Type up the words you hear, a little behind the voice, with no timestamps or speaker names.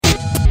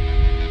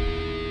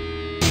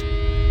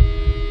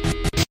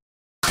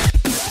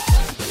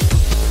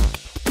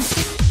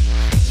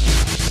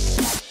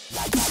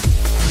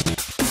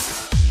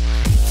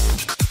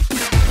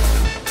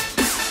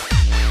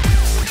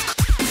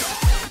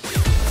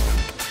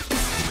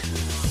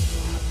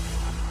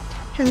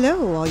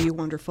Hello, all you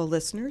wonderful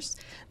listeners.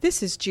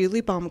 This is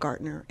Julie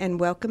Baumgartner, and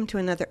welcome to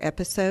another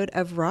episode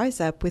of Rise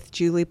Up with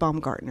Julie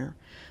Baumgartner,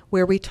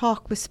 where we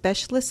talk with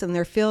specialists in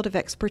their field of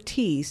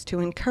expertise to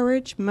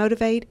encourage,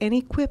 motivate, and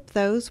equip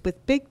those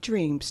with big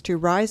dreams to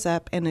rise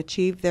up and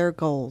achieve their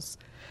goals.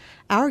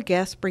 Our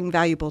guests bring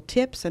valuable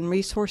tips and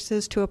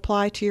resources to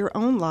apply to your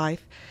own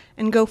life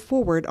and go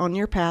forward on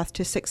your path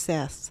to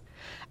success.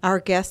 Our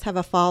guests have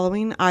a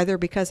following either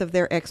because of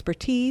their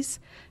expertise,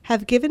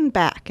 have given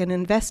back and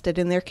invested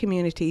in their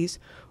communities,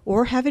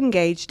 or have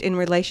engaged in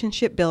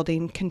relationship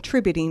building,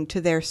 contributing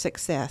to their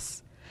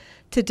success.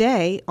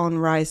 Today on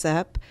Rise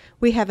Up,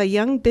 we have a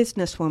young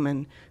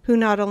businesswoman who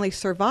not only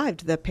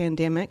survived the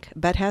pandemic,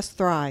 but has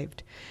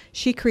thrived.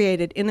 She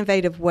created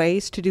innovative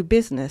ways to do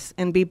business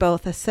and be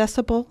both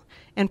accessible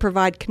and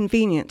provide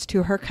convenience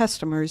to her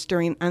customers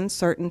during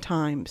uncertain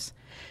times.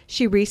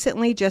 She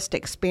recently just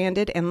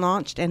expanded and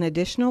launched an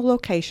additional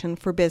location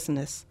for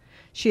business.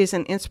 She is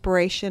an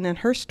inspiration, and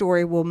her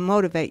story will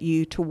motivate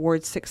you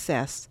towards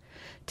success.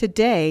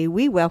 Today,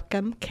 we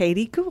welcome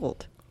Katie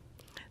Gould.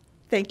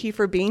 Thank you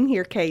for being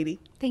here, Katie.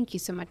 Thank you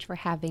so much for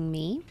having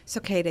me. So,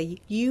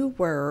 Katie, you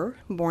were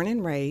born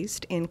and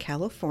raised in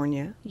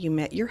California. You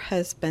met your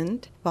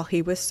husband while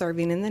he was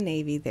serving in the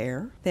Navy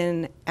there.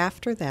 Then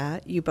after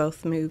that, you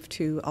both moved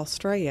to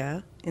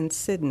Australia in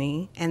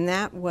Sydney, and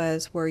that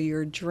was where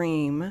your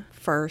dream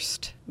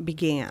first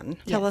began.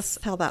 Tell us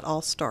how that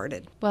all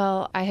started.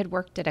 Well, I had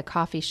worked at a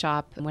coffee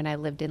shop when I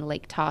lived in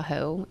Lake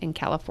Tahoe in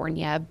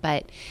California,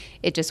 but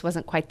it just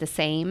wasn't quite the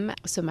same.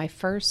 So my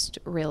first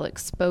real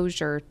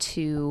exposure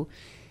to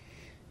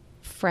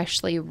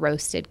freshly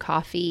roasted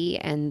coffee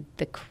and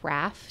the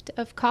craft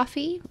of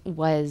coffee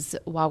was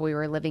while we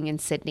were living in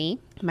Sydney.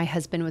 My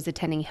husband was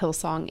attending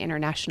Hillsong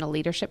International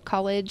Leadership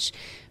College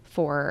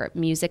for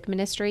music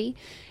ministry,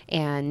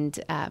 and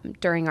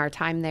during our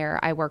time there,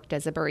 I worked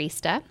as a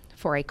barista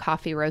for a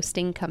coffee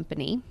roasting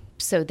company.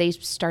 So they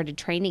started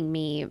training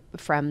me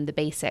from the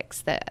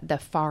basics, the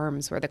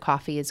farms where the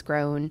coffee is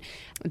grown,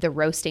 the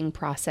roasting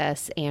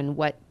process, and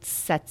what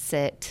sets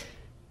it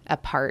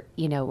apart.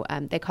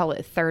 They call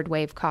it third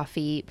wave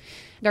coffee.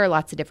 There are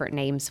lots of different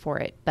names for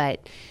it,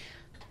 but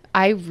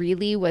I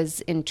really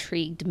was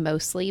intrigued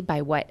mostly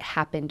by what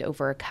happened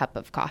over a cup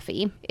of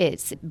coffee.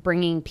 It's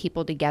bringing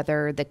people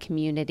together, the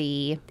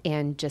community,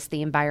 and just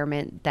the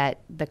environment that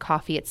the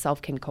coffee itself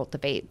can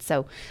cultivate.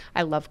 So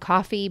I love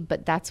coffee,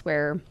 but that's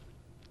where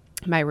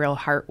my real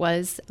heart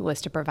was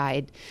to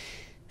provide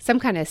some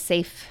kind of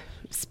safe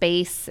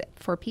space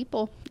for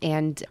people.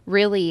 And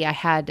really, I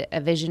had a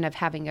vision of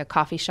having a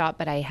coffee shop,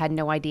 but I had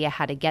no idea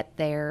how to get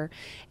there,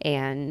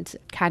 and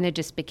kind of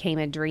just became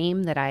a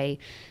dream that I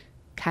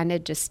kind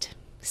of just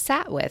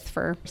sat with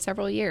for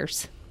several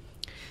years.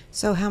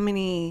 So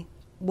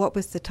what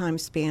was the time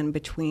span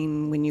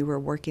between when you were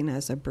working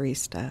as a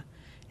barista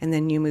and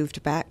then you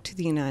moved back to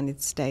the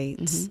United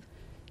States? Mm-hmm.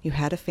 You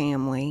had a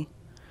family,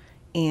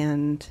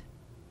 and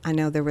I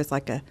know there was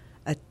like a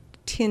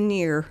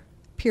 10-year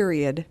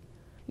period.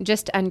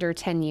 Just under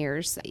 10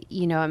 years.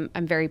 I'm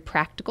very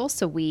practical.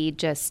 So we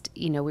just,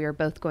 we were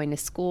both going to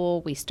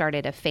school. We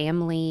started a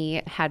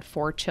family, had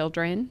 4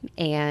 children,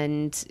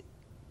 and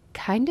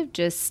kind of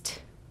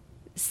just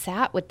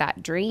sat with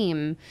that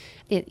dream,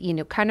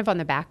 kind of on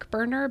the back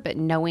burner, but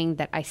knowing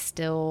that I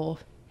still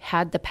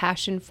had the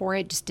passion for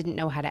it, just didn't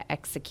know how to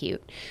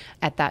execute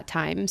at that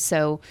time.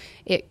 So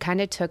it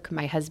kind of took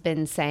my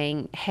husband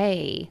saying,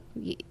 hey,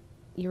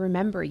 you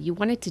remember you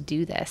wanted to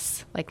do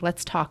this,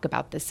 let's talk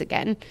about this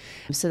again.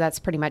 So that's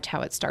pretty much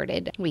how it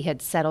started. We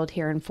had settled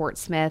here in Fort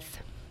Smith,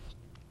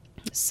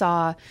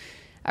 saw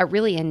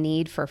really a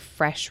need for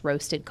fresh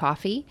roasted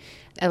coffee,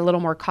 a little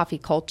more coffee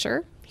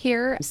culture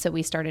here. So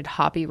we started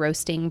hobby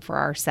roasting for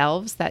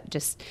ourselves. That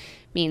just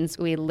means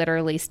we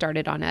literally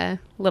started on a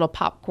little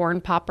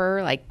popcorn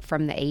popper,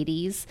 from the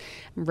 80s,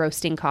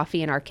 roasting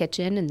coffee in our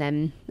kitchen, and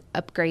then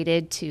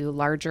upgraded to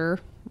larger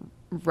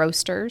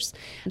roasters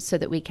so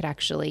that we could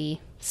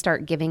actually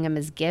start giving them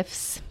as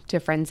gifts to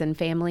friends and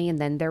family. And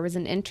then there was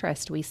an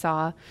interest. We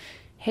saw,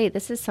 hey,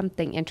 this is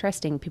something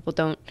interesting. People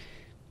don't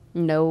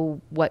know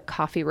what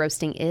coffee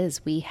roasting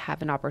is. We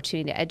have an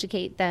opportunity to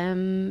educate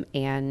them.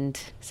 And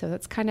so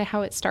that's kind of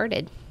how it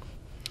started.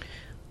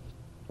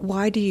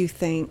 Why do you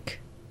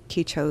think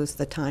he chose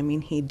the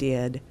timing he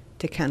did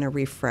to kind of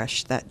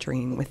refresh that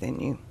dream within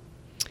you?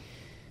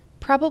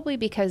 Probably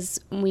because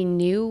we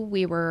knew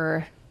we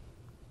were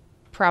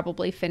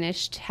probably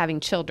finished having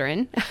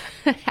children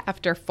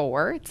after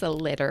 4. It's a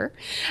litter.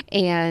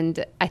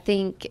 And I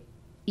think,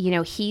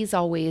 he's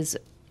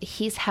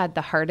had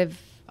the heart of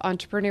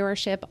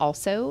entrepreneurship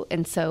also.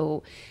 And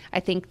so I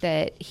think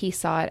that he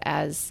saw it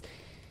as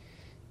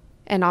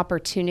an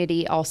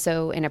opportunity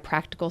also in a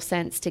practical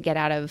sense to get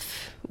out of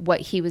what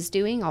he was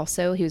doing.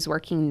 Also, he was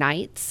working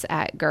nights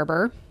at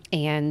Gerber,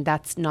 and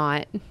that's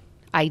not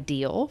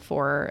ideal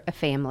for a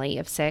family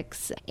of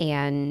 6.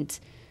 And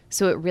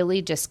so it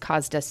really just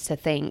caused us to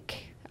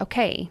think,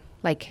 okay,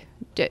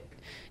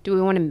 do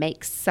we want to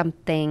make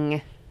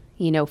something,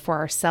 for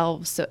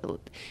ourselves. So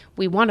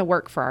we want to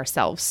work for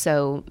ourselves.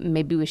 So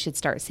maybe we should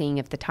start seeing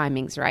if the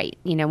timing's right.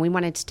 We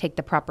wanted to take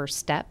the proper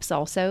steps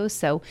also.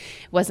 So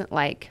it wasn't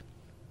like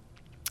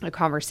a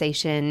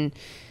conversation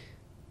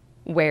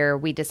where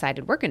we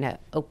decided we're going to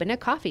open a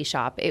coffee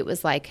shop. It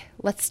was like,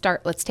 let's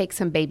take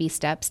some baby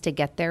steps to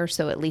get there.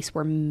 So at least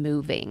we're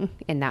moving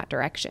in that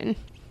direction.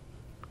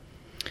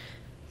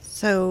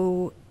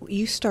 So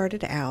you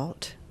started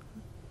out,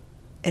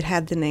 it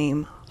had the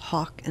name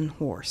Hawk and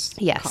Horse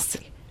Yes.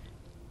 Coffee.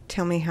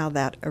 Tell me how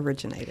that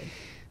originated.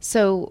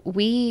 So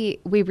we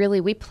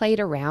played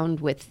around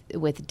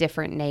with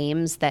different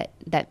names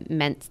that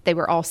meant they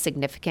were all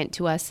significant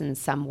to us in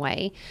some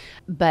way.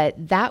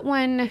 But that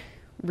one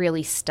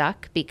really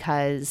stuck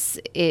because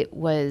it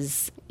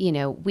was,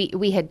 we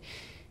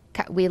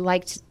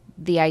liked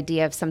the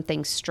idea of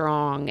something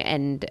strong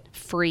and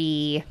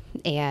free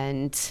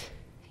and,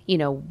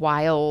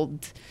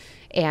 wild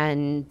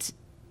and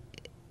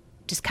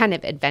just kind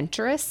of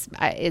adventurous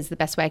is the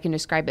best way I can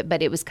describe it.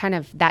 But it was kind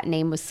of, that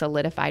name was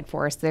solidified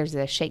for us. There's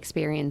a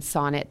Shakespearean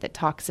sonnet that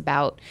talks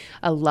about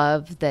a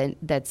love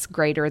that's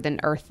greater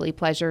than earthly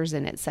pleasures.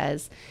 And it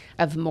says,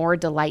 of more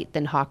delight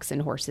than hawks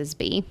and horses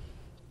be.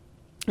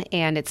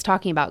 And it's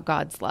talking about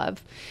God's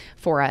love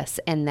for us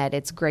and that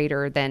it's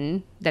greater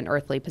than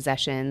earthly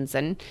possessions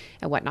and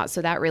whatnot.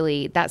 So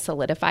that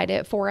solidified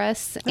it for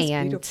us. That's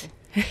and beautiful.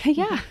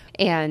 Yeah.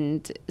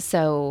 And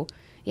so,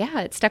 yeah,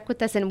 it stuck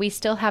with us. And we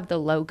still have the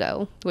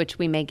logo, which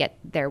we may get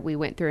there. We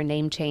went through a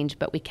name change,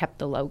 but we kept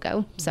the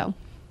logo. So,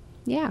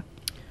 yeah.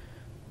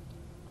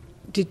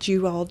 Did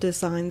you all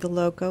design the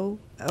logo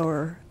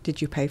or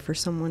did you pay for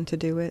someone to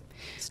do it?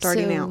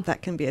 Starting out,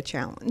 that can be a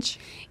challenge.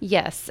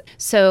 Yes.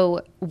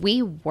 So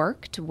we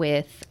worked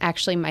with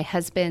actually my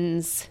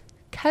husband's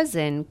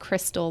cousin,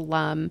 Crystal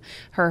Lum.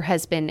 Her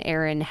husband,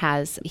 Aaron,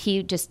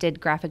 he just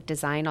did graphic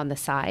design on the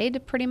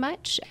side pretty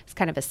much. It's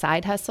kind of a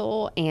side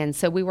hustle. And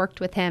so we worked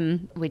with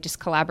him. We just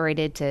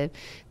collaborated to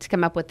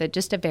come up with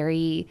just a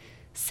very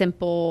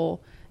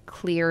simple,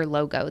 clear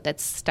logo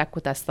that's stuck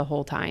with us the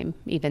whole time,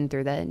 even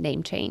through the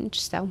name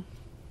change. So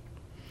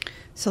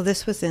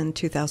this was in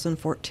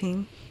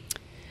 2014.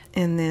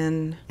 And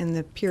then in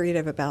the period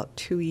of about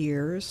 2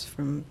 years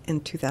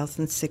in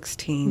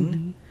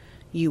 2016,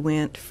 you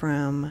went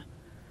from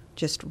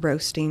just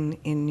roasting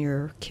in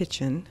your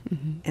kitchen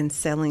and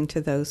selling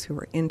to those who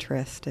were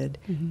interested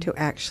to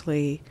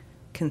actually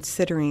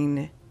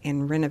considering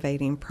and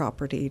renovating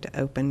property to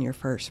open your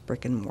first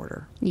brick and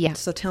mortar. Yeah.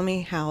 So tell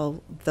me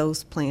how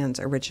those plans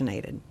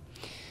originated.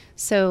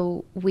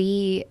 So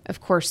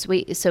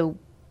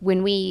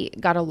when we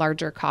got a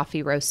larger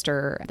coffee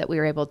roaster that we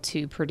were able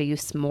to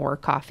produce more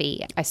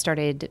coffee, I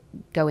started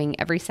going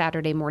every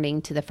Saturday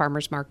morning to the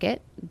farmer's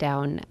market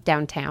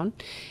downtown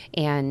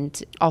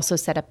and also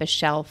set up a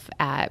shelf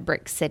at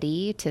Brick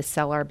City to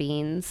sell our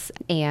beans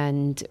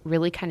and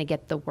really kind of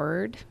get the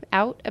word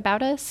out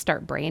about us,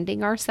 start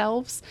branding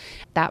ourselves.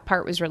 That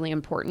part was really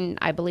important,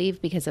 I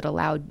believe, because it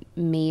allowed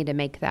me to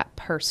make that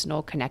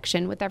personal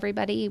connection with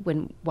everybody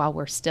while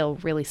we're still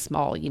really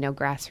small,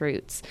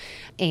 grassroots.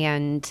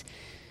 And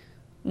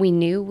we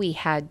knew we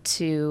had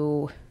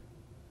to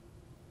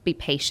be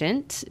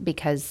patient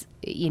because,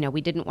 we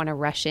didn't want to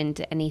rush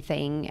into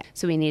anything.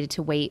 So we needed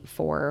to wait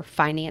for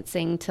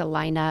financing to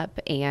line up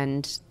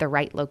and the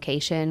right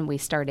location. We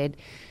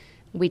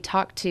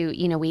talked to,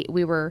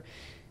 we were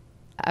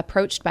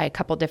approached by a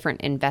couple different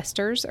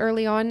investors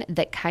early on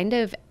that kind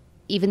of,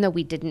 even though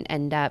we didn't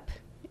end up,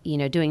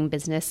 doing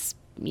business,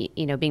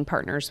 being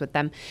partners with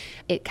them,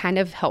 it kind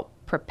of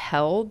helped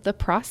propel the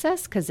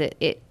process because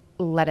it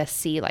let us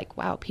see like,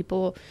 wow,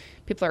 people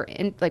are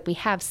in, like, we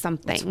have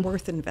something. It's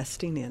worth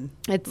investing in.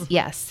 It's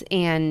yes.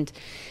 And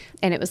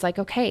it was like,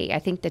 okay, I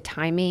think the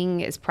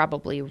timing is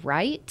probably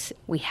right.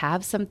 We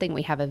have something,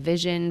 we have a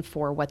vision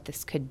for what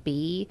this could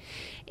be.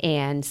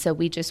 And so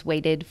we just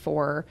waited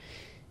for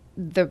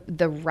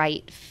the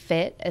right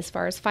fit as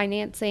far as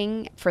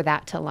financing for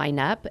that to line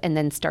up, and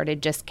then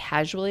started just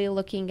casually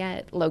looking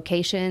at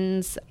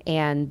locations.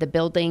 And the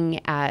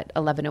building at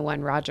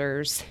 1101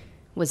 Rogers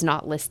was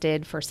not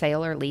listed for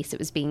sale or lease. It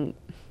was being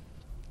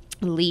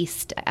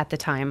leased at the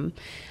time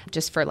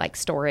just for like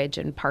storage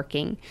and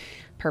parking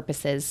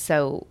purposes.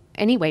 So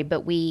anyway,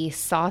 but we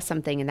saw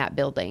something in that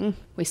building.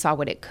 We saw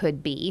what it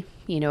could be,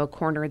 a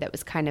corner that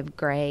was kind of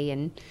gray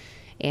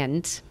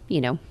and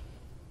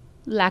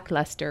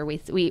lackluster.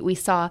 We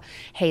saw,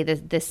 hey,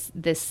 this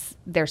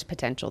there's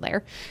potential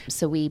there.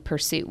 So we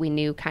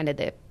knew kind of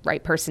the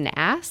right person to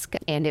ask,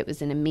 and it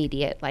was an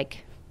immediate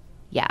like,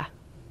 yeah,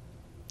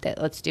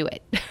 let's do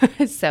it.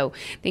 So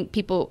I think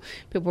people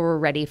were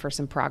ready for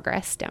some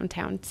progress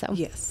downtown. So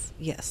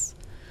yes,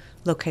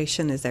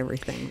 location is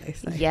everything, they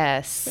say.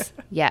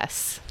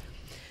 Yes.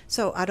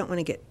 So I don't want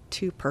to get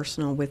too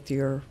personal with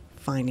your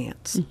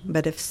finance,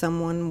 but if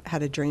someone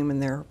had a dream in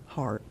their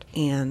heart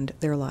and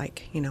they're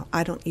like,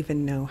 I don't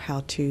even know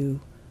how to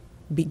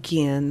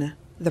begin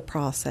the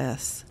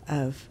process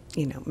of,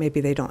 maybe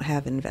they don't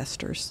have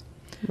investors.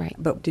 Right.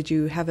 But did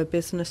you have a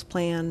business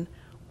plan?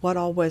 What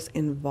all was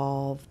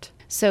involved?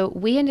 So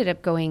we ended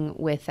up going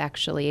with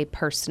actually a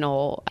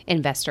personal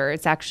investor.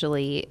 It's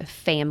actually a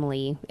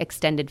family,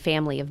 extended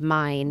family of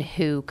mine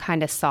who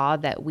kind of saw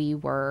that we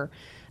were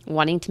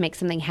wanting to make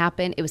something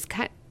happen. It was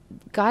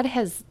God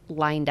has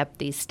lined up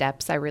these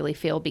steps, I really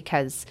feel,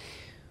 because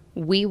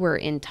we were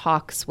in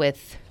talks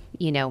with,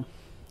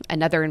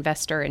 another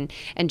investor and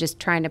just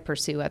trying to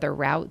pursue other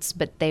routes.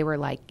 But they were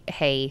like,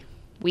 hey,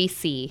 we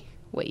see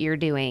what you're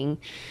doing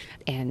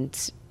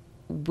and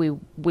we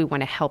want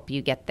to help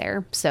you get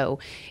there. So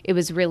it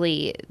was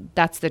really,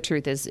 that's the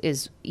truth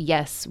is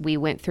yes, we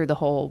went through the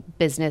whole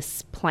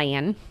business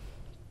plan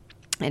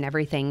and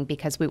everything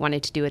because we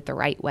wanted to do it the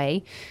right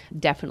way.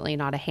 Definitely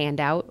not a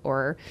handout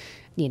or,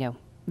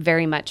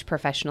 very much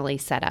professionally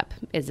set up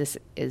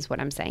is what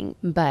I'm saying.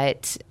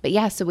 But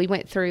yeah, so we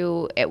went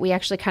through it. We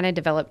actually kind of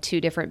developed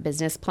two different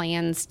business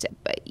plans,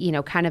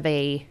 kind of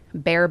a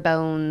bare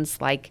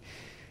bones, like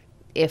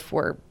if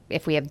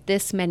we have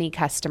this many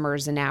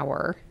customers an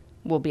hour,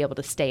 we'll be able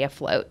to stay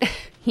afloat,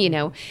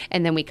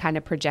 and then we kind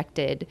of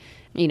projected,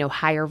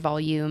 higher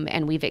volume,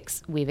 and we've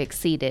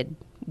exceeded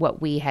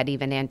what we had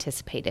even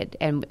anticipated,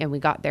 and we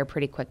got there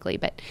pretty quickly.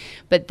 But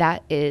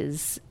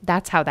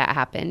that's how that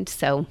happened.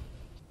 So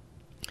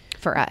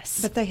for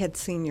us. But they had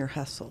seen your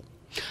hustle.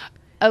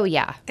 Oh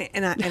yeah.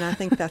 And I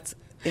think that's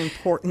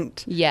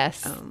important.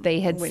 Yes. They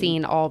had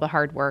seen all the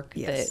hard work,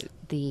 yes.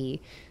 the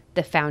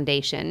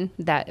foundation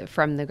that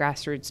from the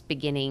grassroots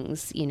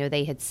beginnings,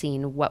 they had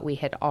seen what we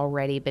had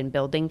already been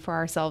building for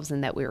ourselves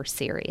and that we were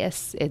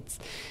serious.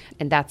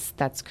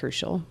 That's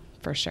crucial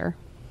for sure.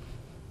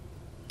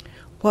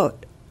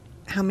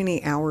 How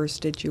many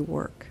hours did you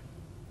work?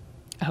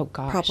 Oh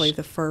gosh. Probably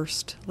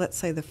let's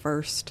say the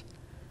first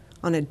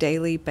on a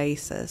daily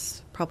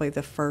basis, probably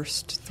the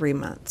first 3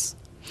 months.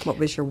 What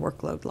was your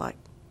workload like?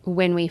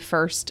 When we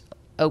first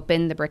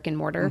opened the brick and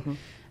mortar, Mm-hmm.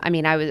 I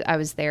mean, I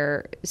was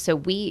there. So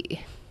we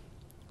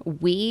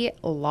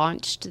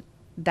launched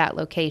that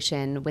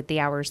location with the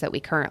hours that we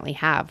currently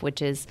have,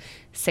 which is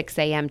 6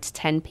 a.m. to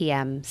 10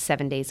 p.m.,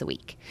 7 days a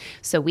week.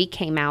 So we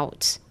came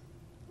out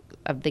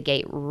of the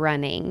gate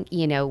running,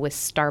 with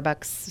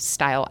Starbucks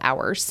style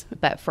hours,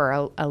 but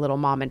for a little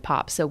mom and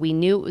pop. So we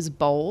knew it was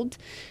bold.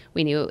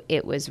 We knew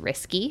it was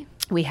risky.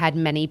 We had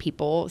many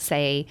people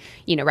say,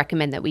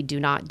 recommend that we do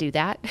not do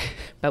that,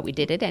 but we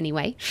did it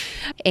anyway.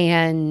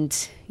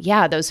 And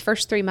yeah, those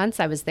first 3 months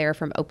I was there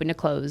from open to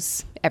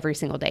close every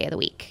single day of the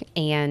week.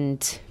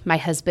 And my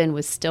husband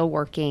was still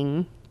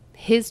working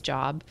his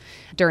job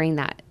during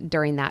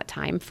that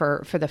time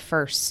for the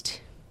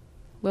first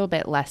little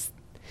bit less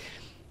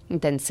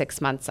than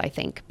 6 months, I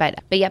think.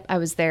 But yep, I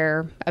was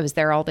there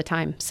all the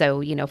time. So,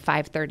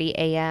 5:30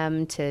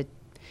 a.m. to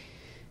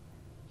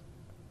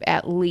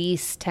at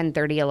least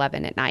 10:30,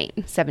 11 at night,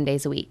 7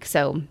 days a week.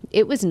 So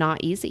it was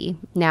not easy.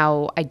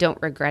 Now, I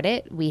don't regret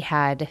it.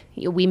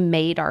 We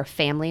made our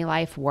family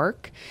life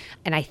work.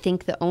 And I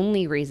think the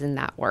only reason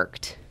that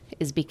worked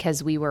is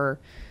because we were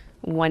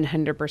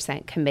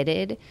 100%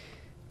 committed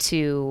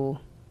to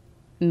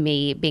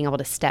me being able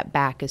to step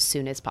back as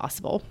soon as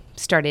possible.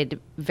 Started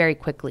very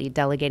quickly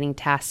delegating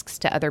tasks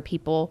to other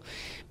people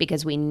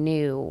because we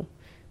knew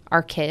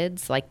our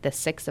kids, like the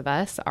 6 of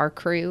us, our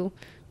crew,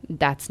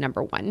 that's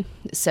number one.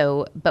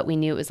 So, but we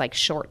knew it was like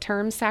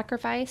short-term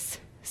sacrifice.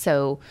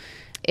 So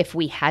if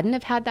we hadn't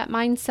have had that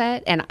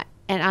mindset, and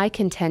I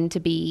can tend to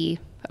be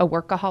a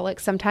workaholic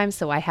sometimes.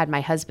 So I had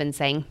my husband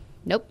saying,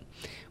 nope,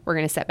 we're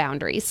going to set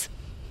boundaries,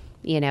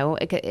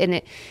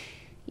 and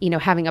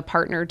having a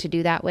partner to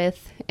do that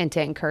with and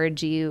to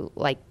encourage you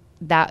like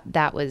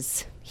that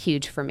was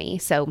huge for me.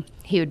 So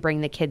he would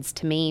bring the kids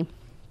to me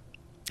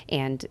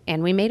and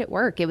we made it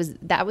work.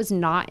 That was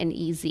not an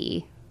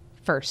easy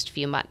first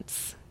few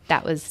months.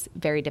 That was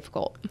very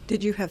difficult.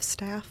 Did you have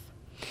staff?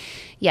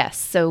 Yes.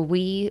 So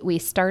we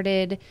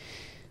started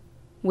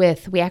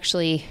with,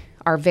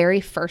 our very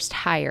first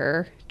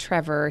hire,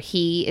 Trevor,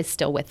 he is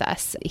still with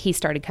us. He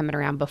started coming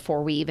around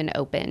before we even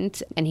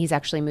opened, and he's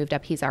actually moved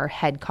up. He's our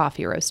head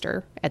coffee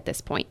roaster at this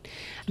point.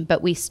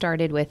 But we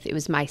started with, it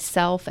was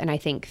myself and I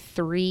think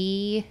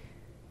three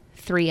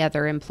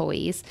other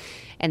employees.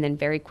 And then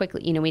very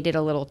quickly, we did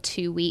a little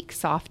 2-week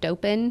soft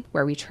open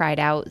where we tried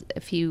out a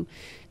few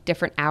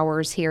different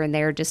hours here and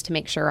there just to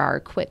make sure our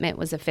equipment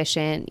was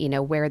efficient,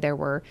 where there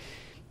were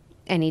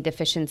any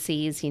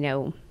deficiencies,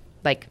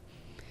 like,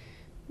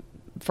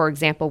 for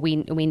example, we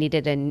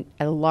needed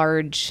a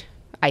large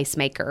ice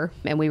maker,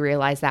 and we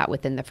realized that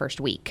within the first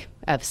week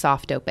of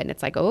soft open.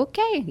 It's like,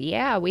 okay,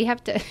 yeah, we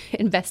have to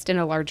invest in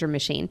a larger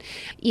machine,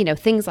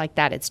 things like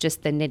that. It's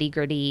just the nitty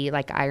gritty,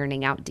 like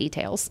ironing out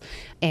details.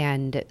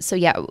 And so,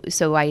 yeah,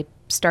 so I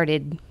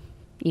started,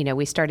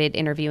 we started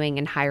interviewing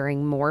and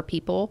hiring more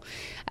people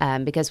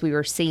because we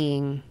were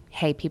seeing,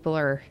 hey, people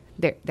are,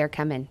 they're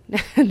coming.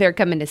 They're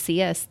coming to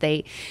see us.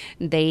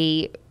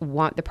 They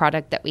want the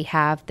product that we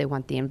have. They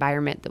want the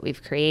environment that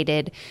we've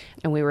created,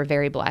 and we were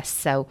very blessed.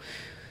 So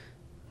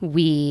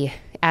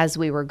as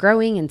we were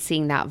growing and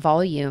seeing that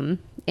volume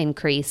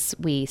increase,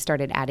 we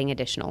started adding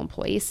additional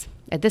employees.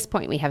 At this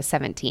point, we have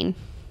 17.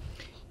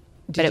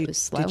 But it was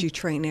slow. Did you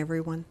train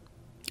everyone?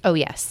 Oh,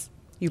 yes.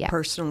 You Yeah.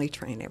 personally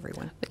train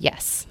everyone.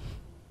 Yes.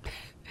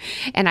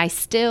 And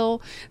so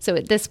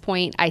at this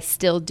point, I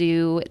still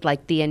do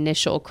like the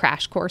initial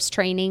crash course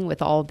training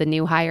with all the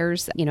new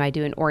hires. I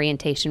do an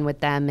orientation with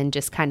them and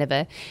just kind of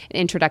an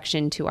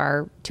introduction to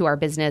our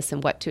business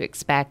and what to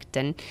expect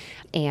and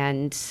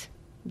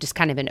just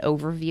kind of an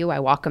overview. I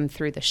walk them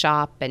through the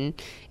shop and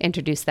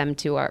introduce them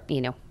to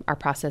our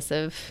process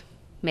of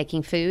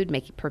making food,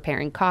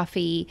 preparing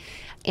coffee.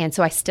 And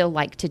so I still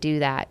like to do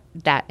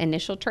that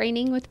initial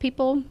training with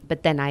people,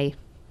 but then I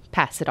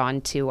pass it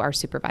on to our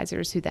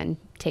supervisors who then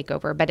take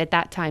over. But at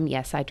that time,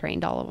 yes, I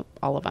trained all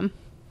of them.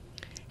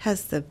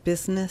 Has the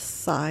business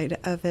side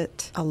of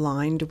it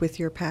aligned with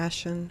your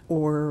passion,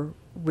 or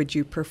would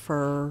you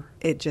prefer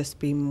it just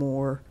be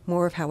more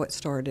of how it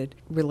started,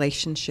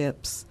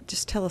 relationships?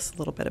 Just tell us a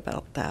little bit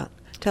about that.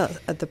 Tell us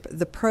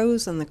the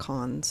pros and the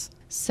cons.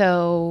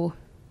 So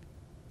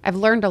I've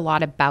learned a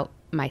lot about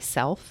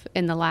myself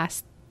in the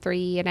last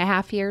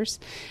 3.5 years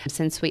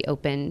since we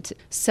opened.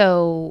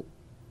 So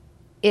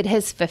it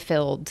has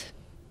fulfilled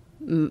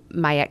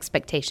my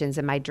expectations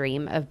and my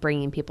dream of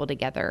bringing people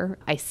together.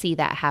 I see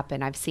that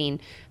happen. I've seen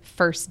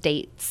first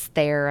dates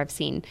there. I've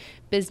seen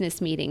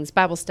business meetings,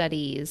 Bible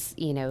studies,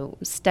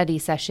 study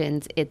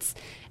sessions. It's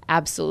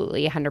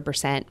absolutely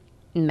 100%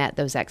 met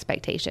those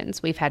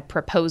expectations. We've had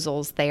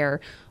proposals there,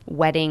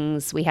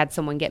 weddings. We had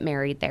someone get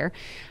married there.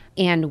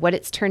 And what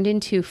it's turned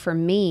into for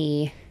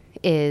me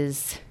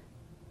is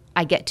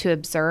I get to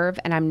observe,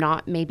 and I'm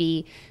not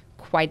maybe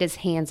quite as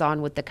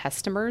hands-on with the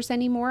customers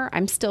anymore. I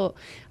am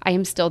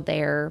still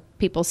there.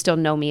 People still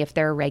know me if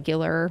they're a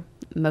regular.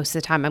 Most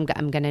of the time I'm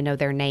going to know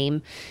their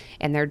name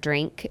and their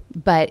drink,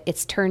 but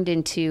it's turned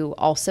into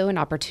also an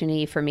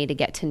opportunity for me to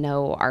get to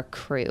know our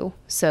crew.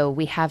 So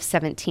we have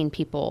 17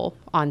 people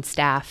on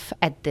staff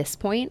at this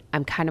point.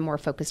 I'm kind of more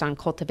focused on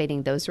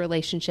cultivating those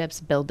relationships,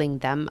 building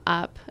them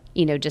up,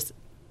 just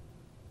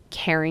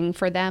caring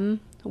for them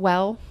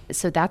well.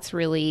 So that's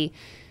really,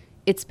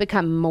 it's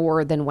become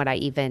more than what I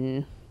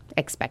even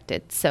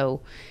expected.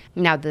 So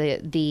now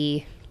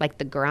the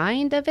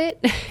grind of it,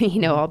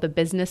 all the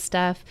business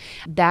stuff,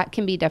 that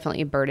can be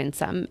definitely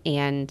burdensome.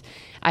 And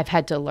I've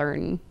had to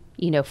learn,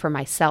 for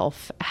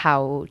myself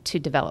how to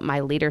develop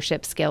my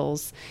leadership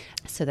skills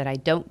so that I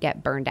don't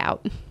get burned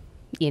out,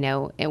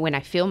 and when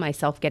I feel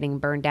myself getting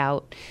burned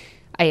out,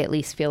 I at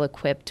least feel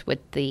equipped with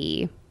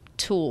the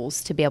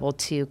tools to be able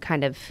to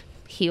kind of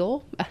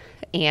heal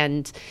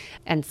and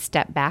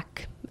step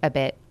back a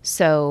bit.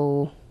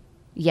 So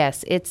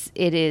yes, it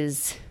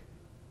is.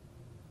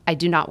 I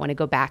do not want to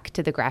go back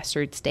to the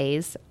grassroots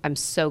days. I'm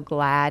so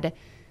glad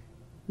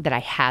that I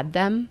had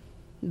them,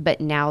 but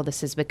now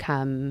this has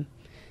become,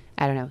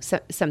 I don't know,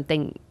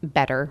 something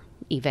better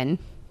even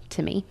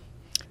to me.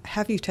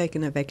 Have you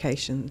taken a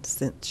vacation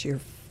since your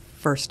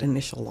first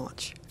initial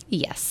launch?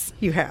 Yes.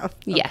 You have?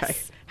 Yes. Okay.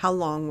 How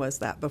long was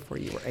that before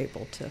you were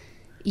able to?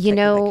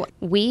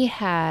 We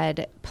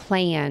had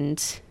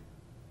planned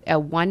a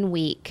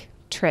 1-week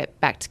trip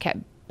back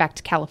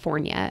to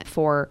California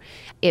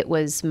it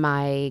was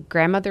my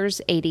grandmother's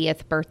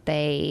 80th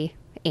birthday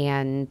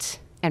and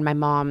my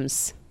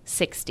mom's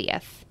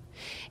 60th.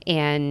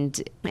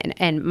 And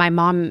my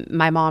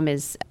mom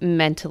is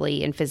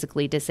mentally and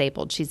physically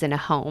disabled. She's in a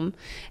home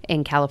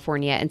in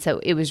California. And so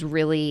it was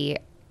really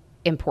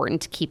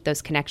important to keep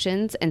those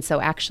connections. And so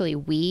actually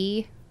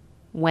we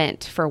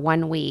went for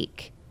 1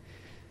 week,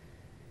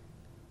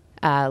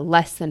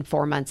 less than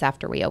 4 months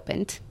after we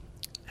opened.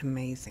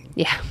 Amazing.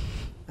 Yeah.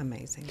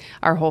 Amazing.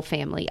 Our whole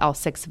family, all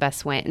 6 of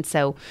us went. And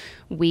so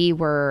we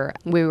were,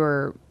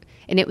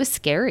 and it was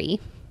scary,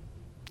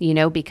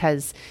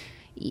 because,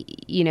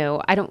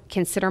 I don't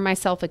consider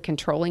myself a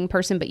controlling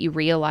person, but you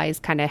realize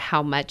kind of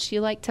how much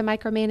you like to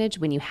micromanage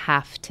when you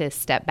have to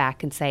step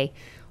back and say,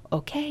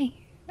 okay,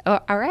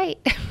 all right,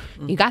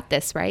 you got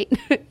this, right?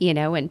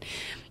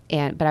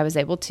 But I was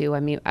able to. I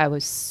mean, I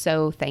was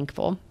so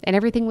thankful, and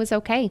everything was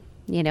okay.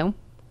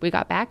 We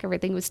got back,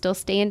 everything was still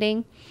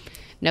standing.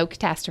 No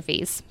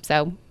catastrophes.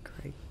 So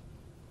great.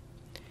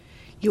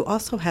 You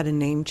also had a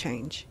name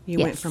change. You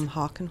Yes. went from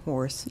Hawk and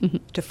Horse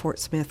to Fort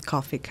Smith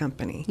Coffee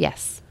Company.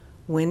 Yes.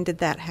 When did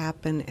that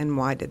happen, and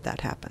why did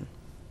that happen?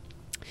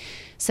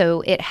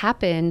 So it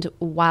happened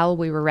while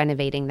we were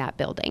renovating that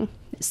building.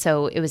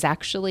 So it was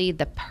actually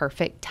the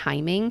perfect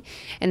timing.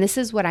 And this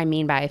is what I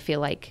mean by I feel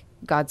like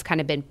God's kind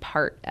of been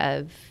part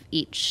of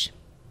each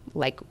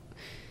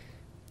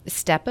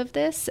step of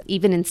this,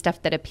 even in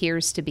stuff that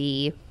appears to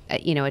be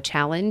a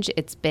challenge.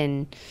 It's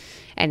been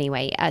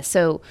anyway.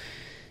 So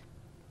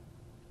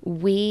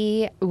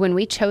when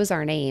we chose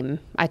our name,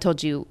 I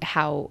told you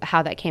how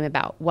that came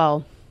about.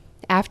 Well,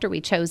 after we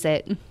chose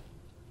it,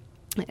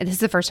 and this is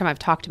the first time I've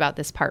talked about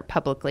this part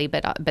publicly,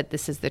 but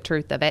this is the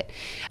truth of it.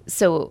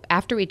 So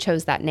after we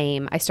chose that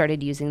name, I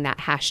started using that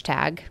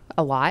hashtag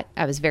a lot.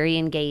 I was very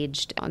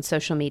engaged on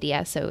social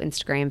media, so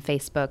Instagram,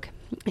 Facebook,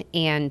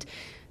 and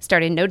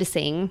started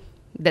noticing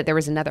that there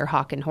was another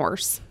Hawk and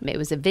Horse. It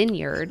was a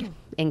vineyard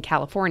in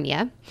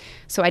California.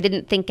 So I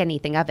didn't think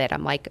anything of it.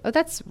 I'm like, oh,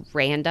 that's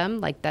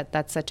random. Like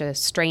that's such a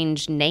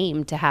strange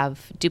name to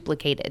have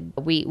duplicated.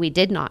 We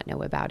did not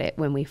know about it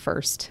when we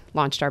first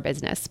launched our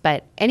business.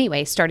 But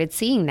anyway, started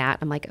seeing that.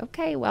 I'm like,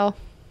 okay, well,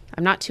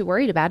 I'm not too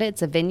worried about it.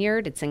 It's a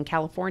vineyard. It's in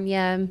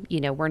California.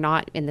 We're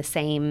not in the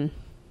same,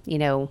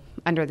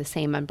 under the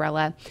same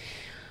umbrella.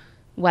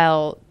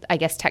 Well, I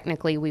guess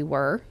technically we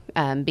were,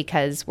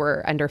 because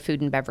we're under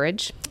food and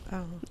beverage.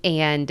 Oh.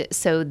 And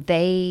so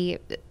they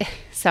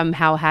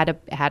somehow had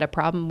a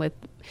problem with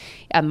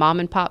a mom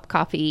and pop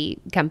coffee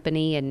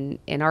company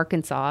in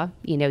Arkansas,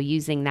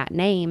 using that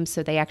name.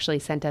 So they actually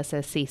sent us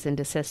a cease and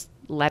desist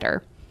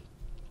letter.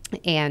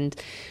 And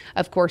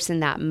of course, in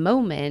that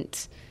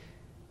moment,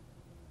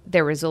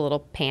 there was a little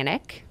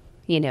panic,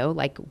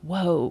 like,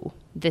 whoa,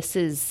 this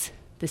is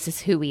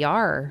who we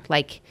are.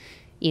 Like,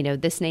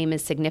 this name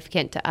is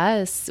significant to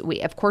us.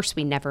 Of course,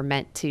 we never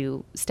meant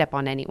to step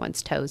on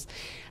anyone's toes.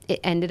 It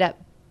ended up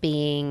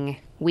being,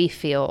 we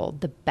feel,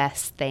 the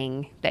best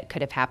thing that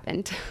could have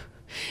happened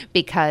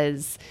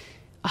because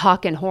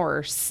Hawk and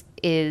Horse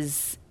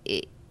it's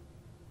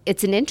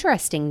an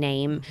interesting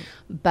name,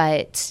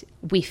 but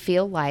we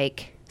feel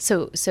like,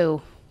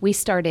 so we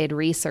started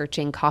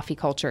researching coffee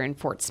culture in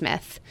Fort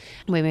Smith.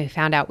 When we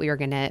found out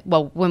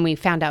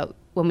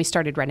when we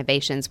started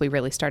renovations, we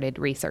really started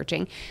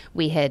researching.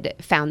 We had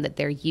found that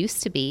there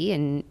used to be,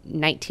 in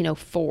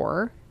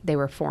 1904, they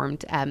were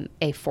formed,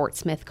 a Fort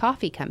Smith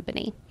coffee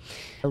company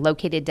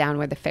located down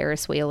where the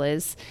Ferris wheel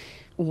is,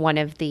 one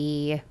of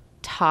the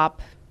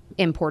top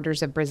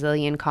importers of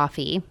Brazilian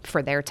coffee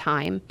for their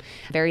time.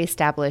 Very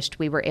established.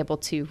 We were able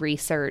to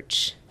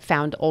research,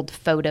 found old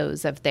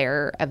photos of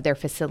their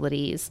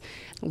facilities,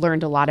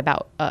 learned a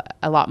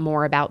lot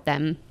more about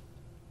them.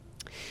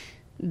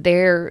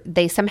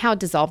 They somehow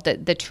dissolved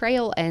it. The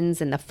trail ends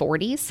in the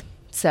 40s.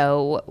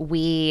 So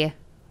we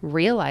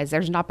realized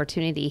there's an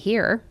opportunity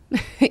here,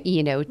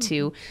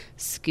 to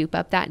scoop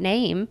up that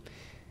name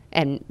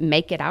and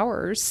make it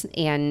ours.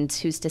 And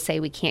who's to say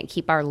we can't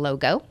keep our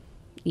logo,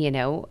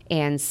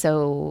 And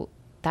so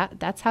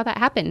that's how that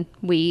happened.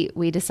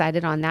 We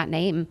decided on that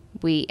name.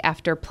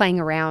 After playing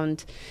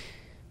around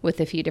with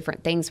a few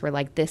different things, we're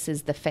like, this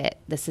is the fit.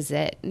 This is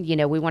it. We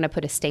want to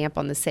put a stamp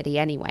on the city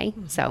anyway.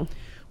 So.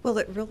 Well,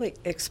 it really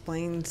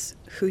explains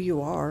who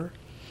you are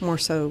more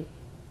so.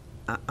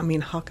 I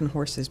mean, Hawk and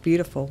Horse is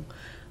beautiful,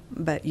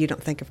 but you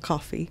don't think of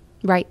coffee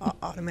right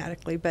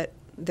automatically. But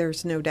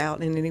there's no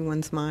doubt in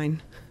anyone's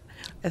mind,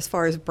 as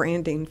far as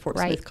branding Fort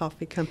Smith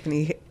Coffee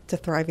Company, it's a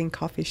thriving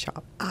coffee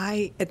shop.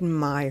 I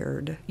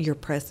admired your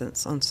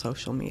presence on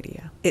social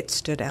media. It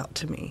stood out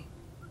to me.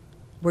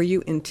 Were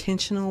you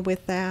intentional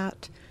with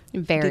that?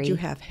 Very. Did you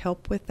have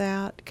help with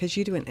that? Because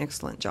you do an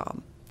excellent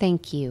job.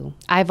 Thank you.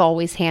 I've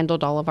always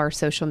handled all of our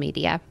social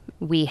media.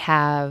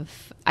 I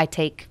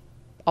take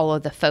all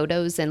of the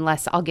photos,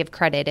 unless I'll give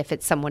credit if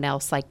it's someone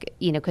else, like,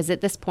 because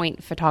at this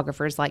point,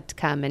 photographers like to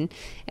come and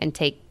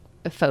take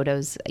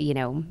photos,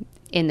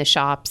 in the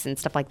shops and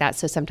stuff like that.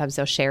 So sometimes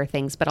they'll share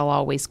things, but I'll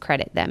always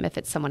credit them if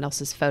it's someone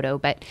else's photo.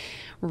 But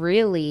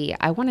really,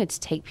 I wanted to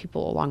take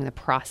people along the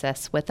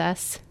process with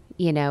us.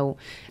 I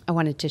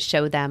wanted to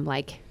show them,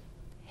 like,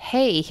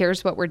 hey,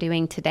 here's what we're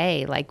doing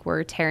today. Like,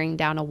 we're tearing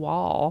down a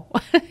wall.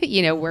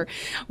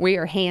 We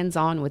are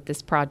hands-on with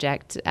this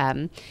project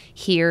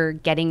here,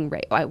 getting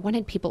ready. I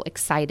wanted people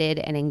excited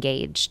and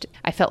engaged.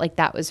 I felt like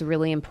that was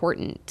really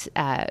important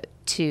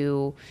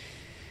to,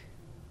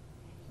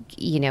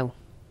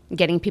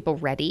 getting people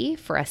ready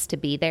for us to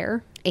be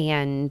there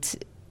and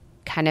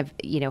kind of,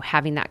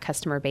 having that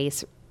customer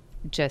base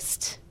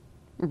just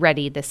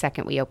ready the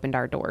second we opened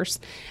our doors.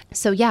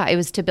 So yeah, it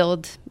was to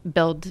build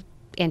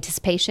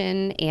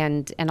anticipation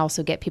and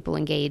also get people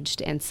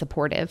engaged and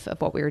supportive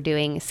of what we were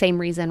doing. Same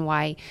reason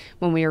why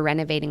when we were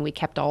renovating, we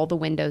kept all the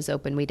windows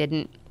open. We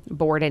didn't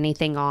board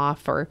anything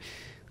off or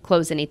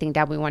close anything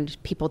down. We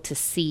wanted people to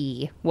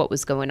see what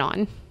was going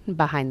on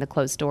behind the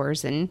closed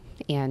doors and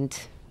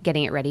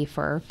getting it ready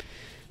for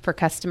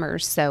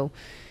customers.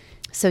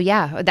 So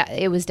yeah,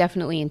 it was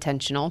definitely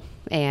intentional,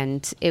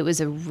 and it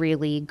was a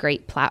really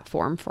great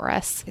platform for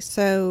us.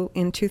 So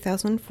in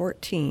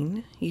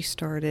 2014, you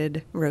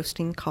started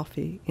roasting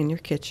coffee in your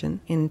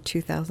kitchen. In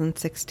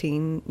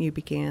 2016, you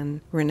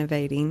began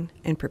renovating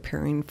and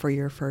preparing for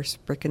your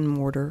first brick and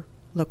mortar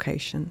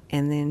location.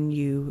 And then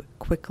you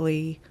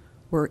quickly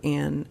were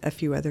in a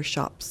few other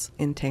shops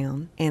in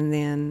town. And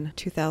then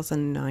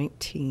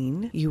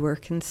 2019, you were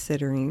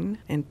considering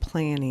and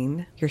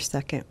planning your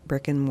second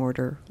brick and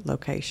mortar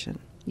location.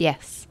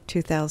 Yes.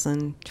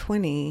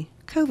 2020,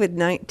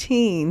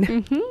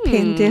 COVID-19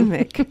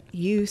 pandemic,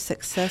 you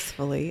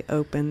successfully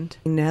opened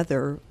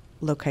another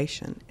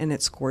location, and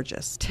it's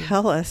gorgeous.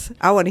 Tell us,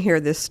 I want to hear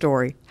this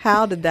story.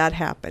 How did that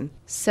happen?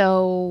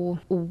 So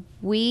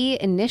we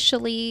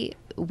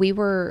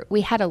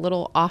had a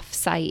little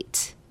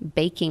off-site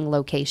baking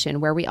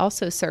location where we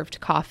also served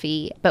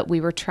coffee, but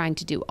we were trying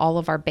to do all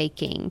of our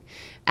baking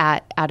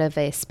out of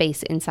a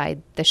space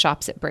inside the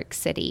shops at Brick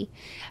City.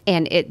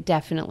 And it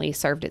definitely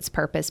served its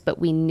purpose, but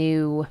we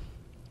knew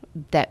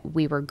that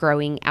we were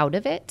growing out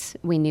of it.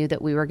 We knew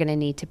that we were going to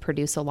need to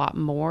produce a lot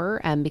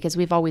more because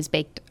we've always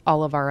baked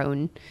all of our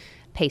own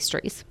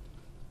pastries.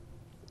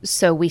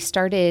 So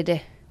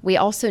we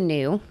also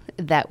knew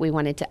that we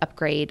wanted to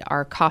upgrade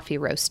our coffee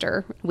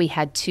roaster. We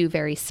had 2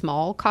 very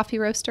small coffee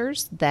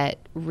roasters that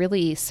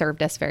really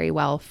served us very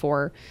well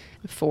for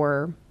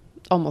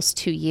almost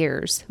 2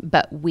 years,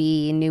 but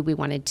we knew we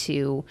wanted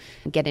to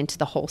get into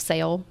the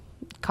wholesale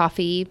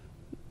coffee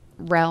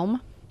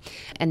realm,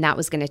 and that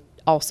was going to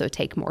also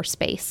take more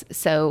space.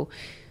 So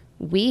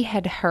we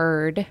had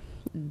heard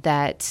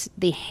that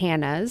the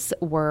Hannahs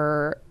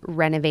were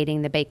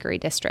renovating the bakery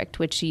district,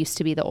 which used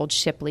to be the old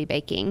Shipley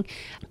Baking.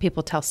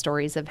 People tell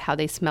stories of how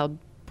they smelled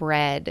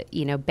bread,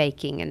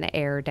 baking in the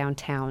air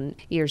downtown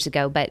years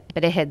ago, but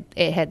it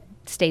had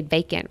stayed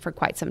vacant for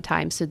quite some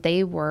time. So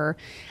they were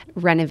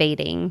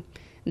renovating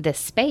this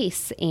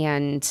space,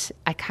 and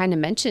I kind of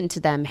mentioned to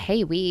them,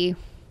 hey, we're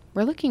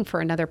looking for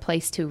another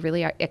place to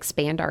really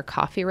expand our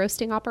coffee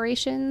roasting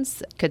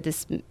operations. Could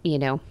this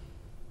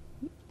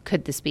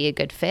be a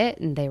good fit?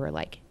 And they were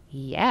like,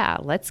 yeah,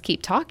 let's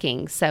keep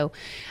talking. So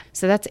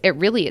that's it.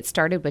 Really, it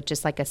started with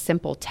just like a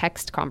simple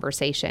text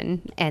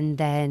conversation. And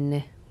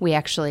then we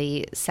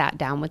actually sat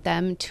down with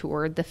them,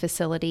 toured the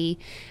facility,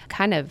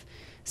 kind of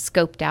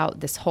scoped out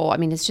this whole,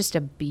 it's just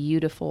a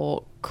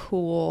beautiful,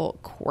 cool,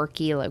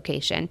 quirky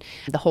location,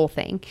 the whole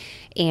thing,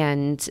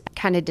 and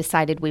kind of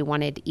decided we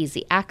wanted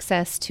easy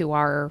access to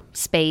our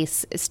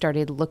space.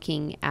 Started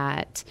looking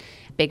at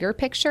bigger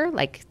picture,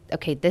 like,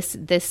 okay,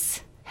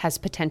 this has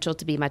potential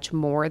to be much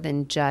more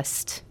than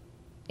just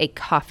a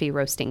coffee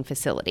roasting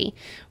facility.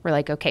 We're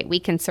like, okay, we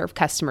can serve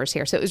customers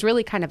here. So it was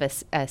really kind of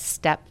a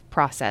step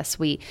process.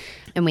 We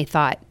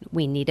thought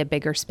we need a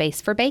bigger space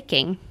for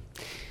baking.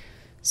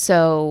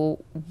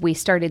 So we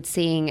started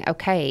seeing,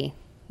 okay,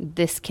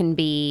 this can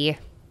be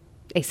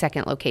a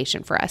second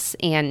location for us.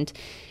 And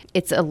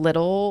it's a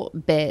little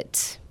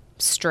bit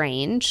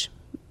strange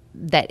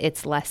that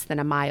it's less than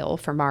a mile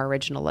from our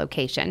original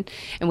location.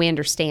 And we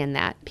understand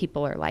that.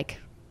 People are like,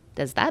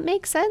 does that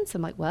make sense?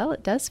 I'm like, well,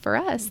 it does for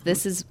us.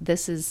 Mm-hmm.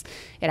 This is,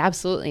 it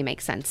absolutely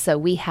makes sense. So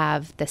we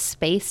have the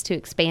space to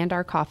expand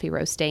our coffee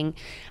roasting.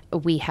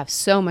 We have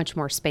so much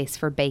more space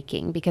for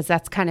baking, because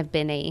that's kind of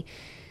been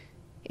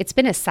it's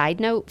been a side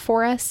note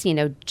for us,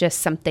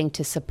 just something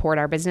to support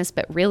our business.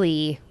 But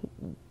really,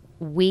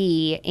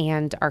 we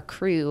and our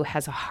crew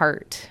has a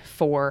heart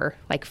for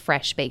like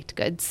fresh baked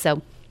goods.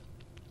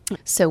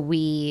 So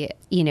we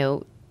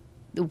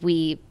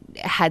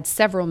had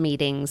several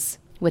meetings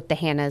with the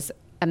Hannahs,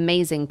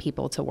 amazing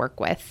people to work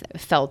with,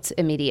 felt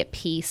immediate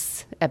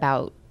peace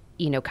about,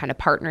 kind of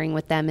partnering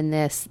with them in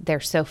this. They're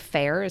so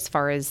fair as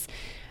far as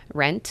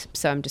rent.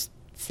 So I'm just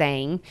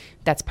saying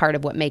that's part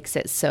of what makes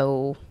it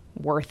so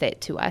worth it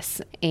to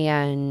us.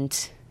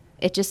 And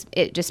it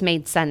just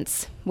made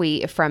sense.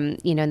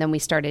 Then we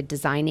started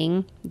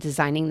designing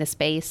the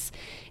space.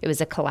 It was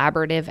a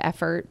collaborative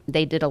effort.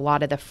 They did a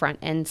lot of the front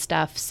end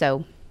stuff.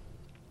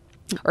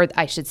 Or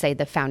I should say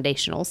the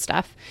foundational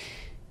stuff,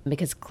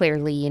 because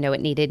clearly,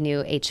 it needed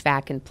new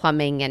HVAC and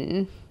plumbing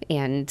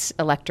and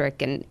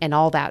electric and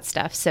all that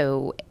stuff.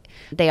 So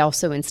they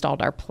also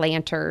installed our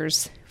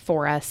planters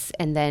for us,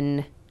 and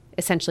then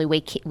essentially we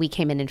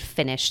came in and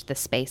finished the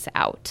space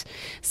out.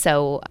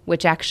 So,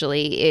 which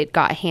actually it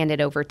got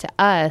handed over to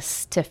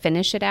us to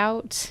finish it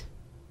out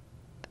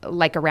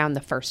like around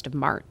the 1st of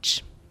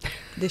March.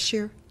 This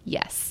year?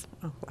 Yes.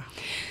 Oh, wow.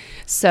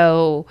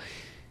 So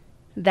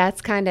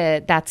that's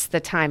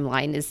the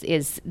timeline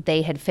is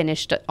they had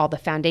finished all the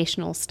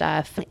foundational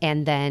stuff,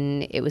 and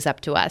then it was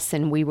up to us,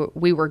 and we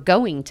were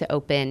going to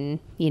open,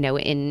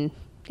 in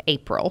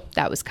April.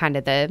 That was kind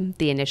of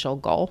the initial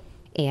goal.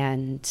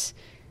 And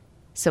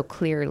so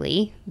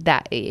clearly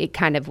that it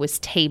kind of was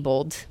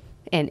tabled,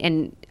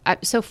 and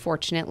so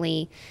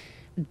fortunately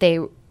they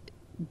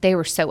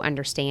were so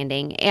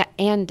understanding,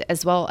 and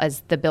as well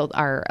as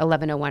our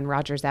 1101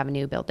 Rogers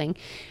Avenue building,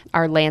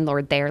 our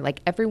landlord there,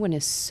 like everyone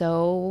is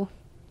so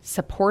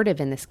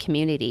supportive in this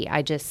community.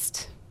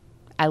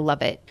 I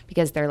love it,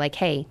 because they're like,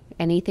 hey,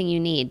 anything you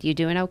need, you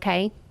doing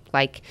okay?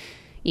 Like,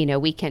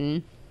 we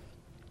can,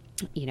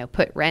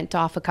 put rent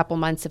off a couple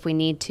months if we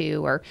need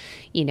to, or,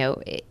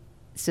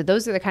 so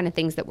those are the kind of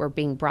things that were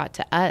being brought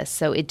to us.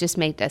 So it just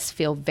made us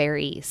feel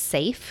very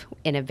safe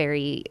in a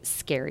very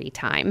scary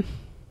time,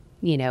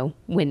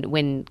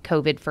 when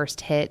COVID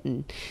first hit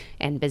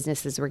and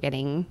businesses were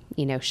getting,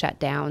 shut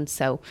down.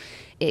 So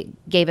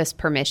it gave us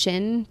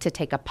permission to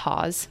take a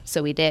pause.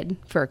 So we did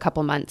for a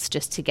couple months,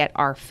 just to get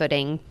our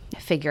footing,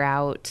 figure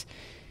out,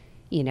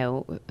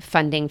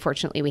 funding.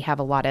 Fortunately, we have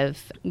a lot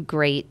of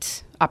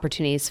great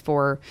opportunities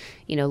for,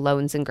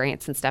 loans and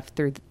grants and stuff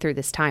through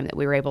this time that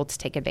we were able to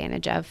take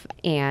advantage of.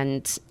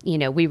 And,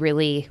 we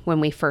really, when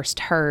we first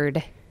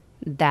heard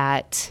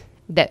that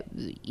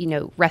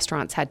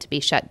restaurants had to be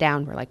shut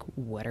down, we're like,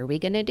 what are we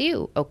going to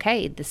do?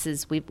 Okay,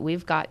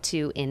 we've got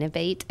to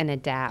innovate and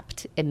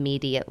adapt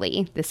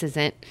immediately. This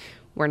isn't,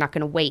 we're not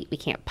going to wait. We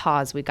can't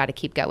pause. We've got to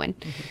keep going.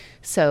 Mm-hmm.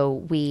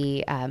 So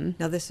we...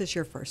 now, this is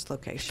your first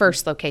location.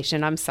 First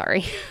location, I'm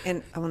sorry.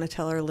 And I want to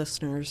tell our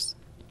listeners,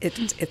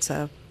 it's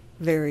a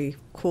very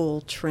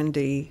cool,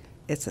 trendy,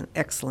 it's an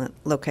excellent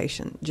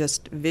location.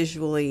 Just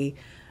visually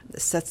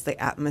sets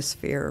the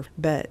atmosphere.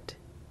 But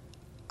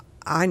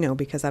I know,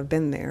 because I've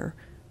been there,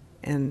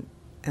 and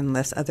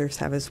unless others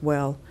have as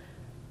well,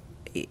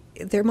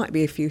 there might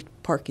be a few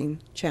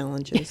parking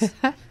challenges.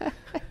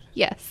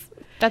 Yes,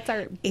 that's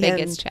our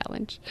biggest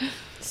challenge.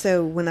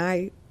 So when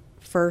I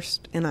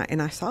first, and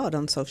I saw it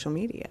on social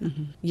media,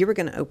 mm-hmm. you were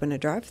going to open a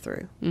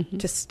drive-through mm-hmm.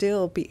 to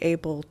still be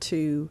able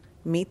to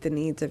meet the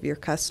needs of your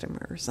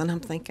customers. And I'm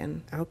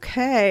thinking,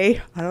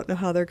 okay, I don't know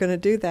how they're going to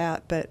do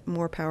that, but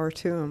more power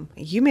to them.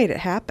 You made it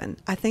happen.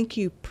 I think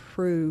you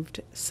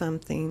proved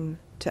something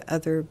to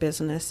other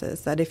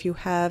businesses, that if you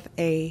have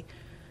a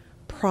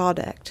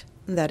product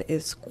that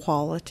is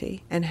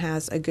quality and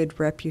has a good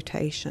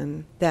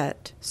reputation,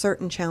 that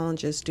certain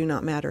challenges do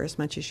not matter as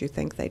much as you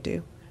think they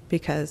do.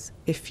 Because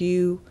if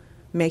you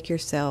make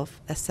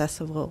yourself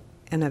accessible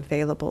and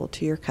available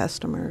to your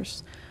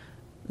customers,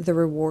 the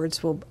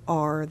rewards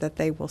are that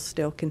they will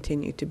still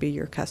continue to be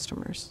your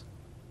customers.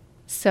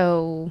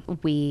 So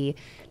we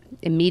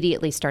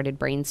immediately started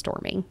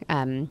brainstorming,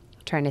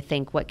 trying to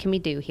think, what can we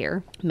do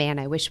here? Man,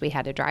 I wish we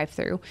had a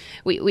drive-through.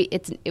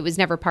 It was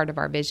never part of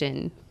our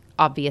vision,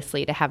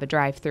 obviously, to have a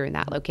drive-through in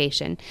that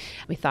location.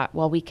 We thought,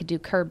 well, we could do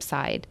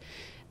curbside,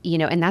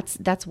 and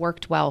that's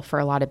worked well for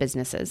a lot of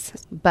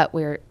businesses. But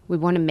we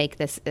want to make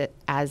this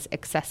as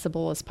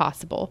accessible as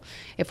possible.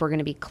 If we're going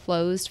to be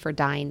closed for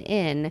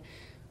dine-in,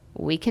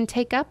 we can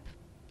take up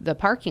the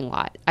parking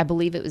lot. I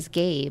believe it was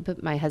Gabe,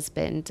 my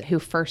husband, who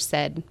first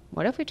said,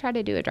 what if we try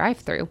to do a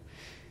drive-through?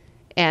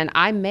 And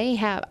I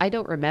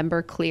don't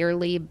remember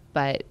clearly,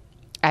 but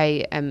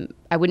I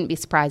wouldn't be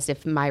surprised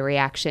if my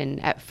reaction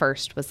at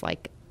first was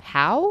like,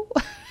 how?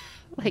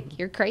 Like,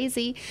 you're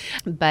crazy.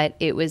 But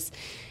it was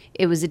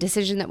a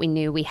decision that we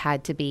knew we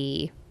had to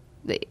be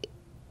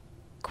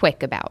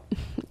quick about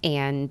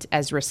and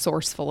as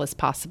resourceful as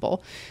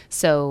possible.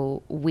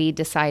 So we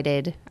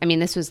decided,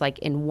 this was like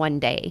in one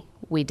day,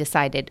 we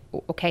decided,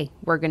 okay,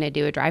 we're going to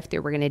do a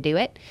drive-through. We're going to do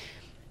it.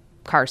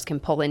 Cars can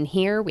pull in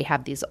here. We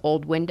have these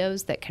old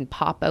windows that can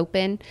pop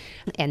open,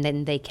 and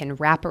then they can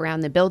wrap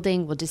around the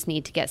building. We'll just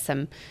need to get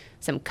some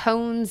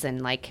cones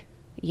and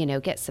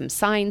get some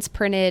signs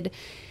printed.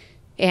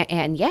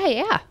 And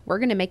we're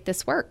going to make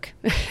this work.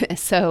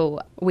 So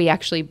we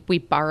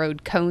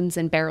borrowed cones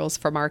and barrels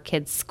from our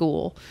kids'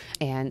 school,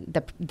 and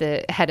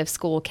the head of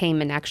school came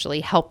and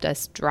actually helped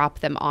us drop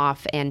them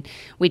off. And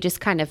we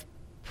just kind of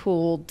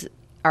pooled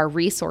our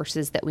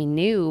resources that we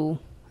knew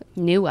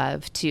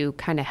of to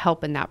kind of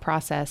help in that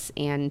process.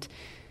 And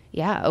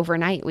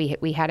overnight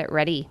we had it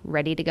ready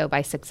to go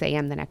by 6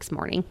 a.m. the next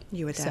morning.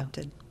 You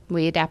adapted. So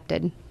we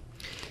adapted.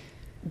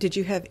 Did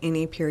you have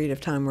any period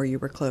of time where you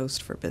were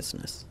closed for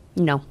business?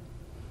 No.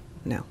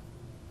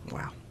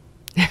 Wow.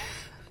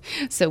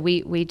 So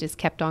we just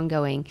kept on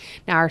going.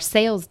 Now our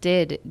sales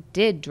did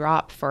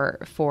drop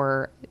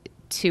for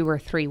 2 or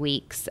 3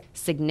 weeks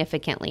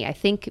significantly. I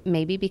think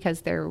maybe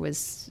because there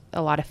was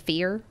a lot of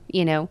fear,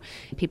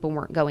 people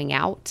weren't going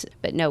out.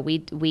 But no,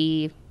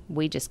 we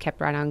just kept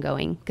right on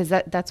going, because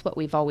that's what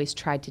we've always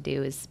tried to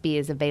do, is be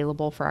as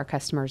available for our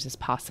customers as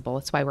possible.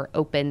 It's why we're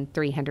open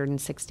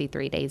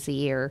 363 days a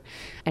year,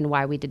 and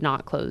why we did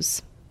not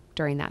close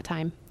during that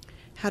time.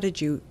 How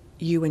did you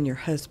and your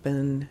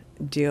husband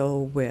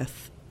deal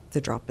with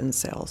the drop in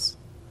sales?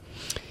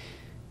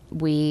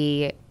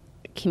 We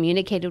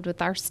communicated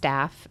with our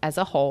staff as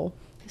a whole,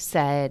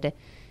 said,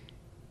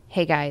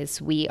 hey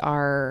guys, we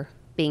are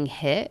being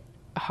hit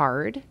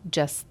hard,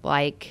 just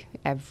like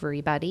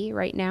everybody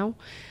right now.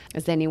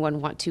 Does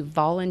anyone want to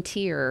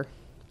volunteer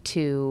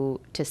to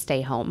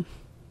stay home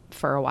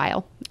for a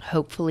while?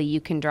 Hopefully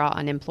you can draw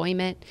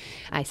unemployment.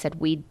 I said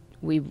we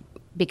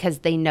because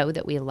they know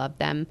that we love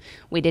them,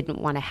 we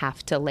didn't want to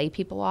have to lay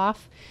people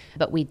off,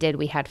 but we did.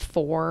 We had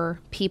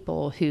 4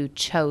 people who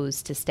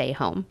chose to stay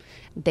home.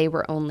 They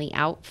were only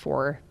out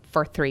for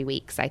 3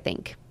 weeks, I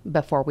think,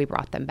 before we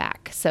brought them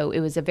back. So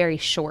it was a very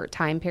short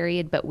time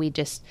period, but we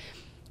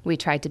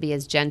tried to be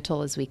as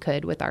gentle as we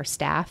could with our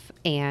staff,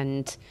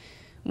 and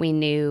we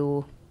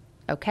knew,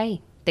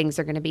 okay, things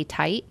are going to be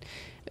tight.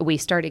 We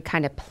started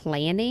kind of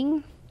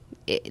planning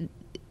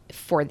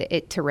for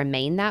it to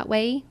remain that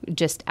way,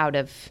 just out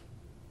of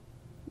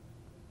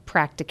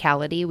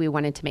practicality. We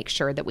wanted to make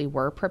sure that we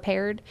were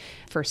prepared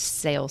for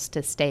sales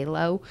to stay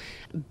low.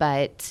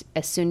 But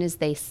as soon as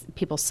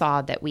people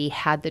saw that we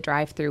had the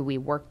drive-through, we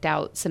worked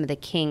out some of the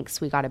kinks.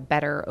 We got a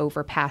better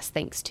overpass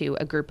thanks to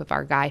a group of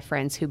our guy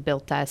friends who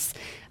built us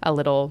a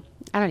little,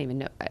 I don't even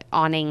know,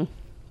 awning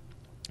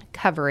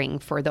covering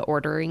for the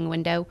ordering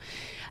window.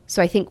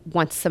 So I think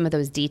once some of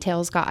those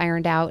details got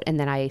ironed out, and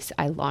then I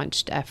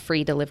launched a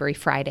free delivery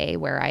Friday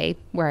where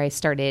I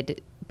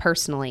started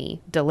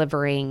personally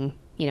delivering,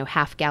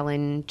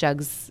 half-gallon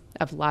jugs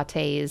of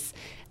lattes,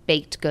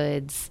 baked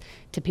goods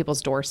to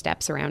people's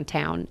doorsteps around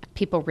town.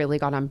 People really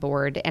got on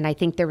board. And I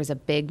think there was a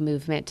big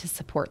movement to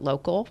support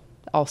local.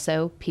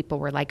 Also, people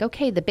were like,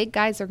 okay, the big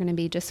guys are going to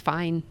be just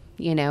fine.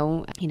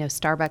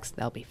 Starbucks,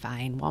 they'll be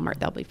fine. Walmart,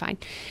 they'll be fine.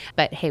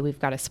 But hey, we've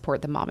got to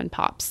support the mom and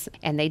pops.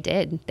 And they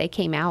did. They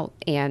came out.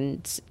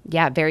 And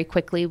yeah, very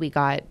quickly we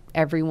got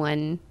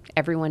everyone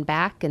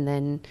back. And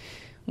then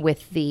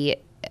with the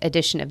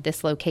addition of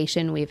this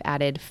location, we've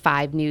added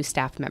 5 new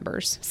staff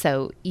members.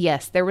 So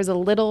yes, there was a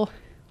little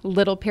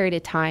period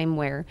of time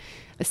where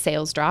the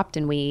sales dropped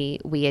and we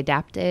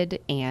adapted,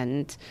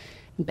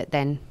 but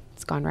then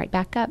it's gone right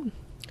back up.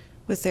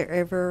 Was there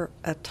ever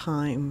a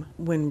time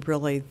when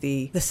really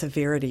the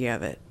severity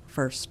of it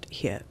first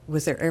hit?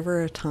 Was there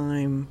ever a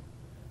time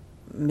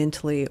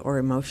mentally or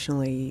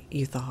emotionally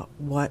you thought,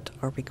 what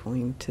are we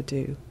going to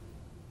do?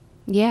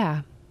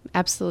 Yeah,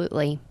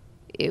 absolutely.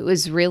 It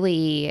was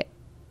really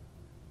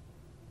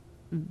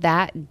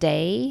that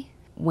day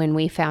when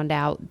we found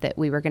out that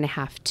we were going to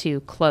have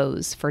to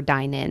close for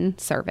dine-in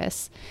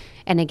service.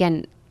 And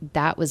again,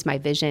 that was my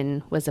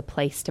vision, was a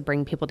place to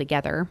bring people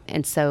together.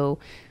 And so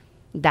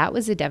that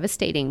was a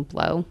devastating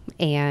blow.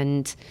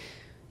 And,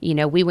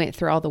 we went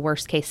through all the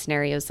worst case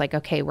scenarios, like,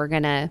 okay, we're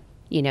going to,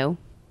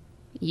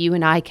 you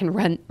and I can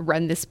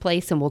run this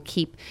place and we'll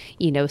keep,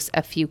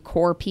 a few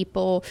core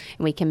people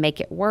and we can make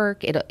it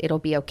work. It'll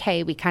be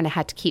okay. We kind of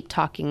had to keep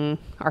talking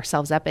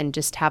ourselves up and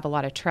just have a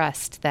lot of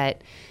trust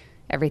that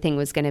everything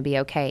was going to be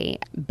okay.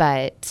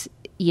 But,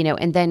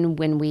 and then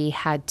when we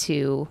had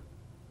to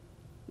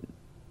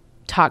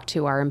talk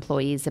to our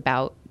employees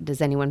about, does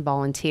anyone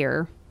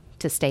volunteer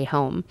to stay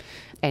home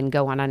and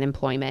go on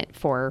unemployment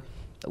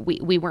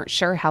we weren't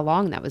sure how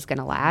long that was going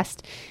to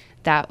last.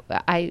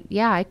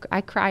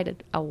 I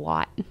cried a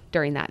lot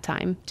during that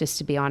time, just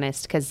to be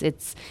honest,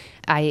 because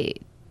I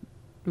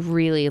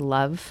really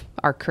love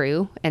our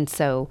crew. And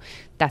so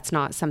that was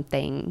not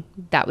something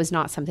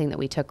that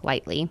we took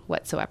lightly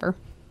whatsoever.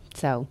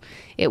 So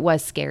it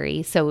was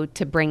scary. So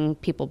to bring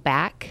people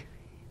back,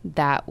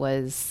 that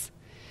was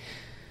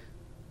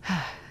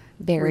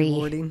very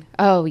rewarding.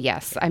 Oh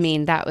yes. I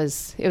mean, it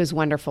was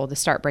wonderful to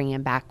start bringing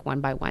them back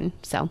one by one.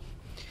 So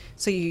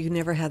you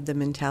never had the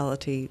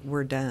mentality,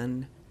 we're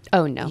done.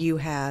 Oh no. You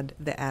had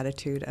the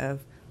attitude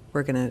of,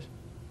 we're going to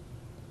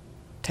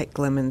take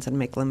lemons and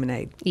make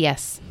lemonade.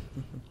 Yes.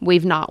 Mm-hmm.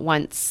 We've not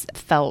once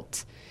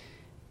felt,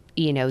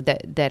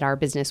 that our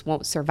business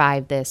won't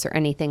survive this or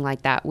anything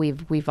like that.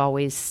 We've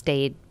always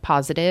stayed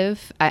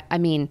positive. I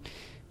mean,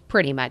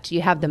 pretty much.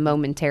 You have the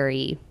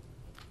momentary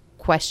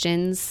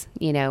questions,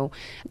 in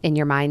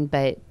your mind,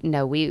 but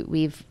no,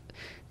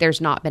 there's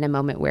not been a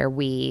moment where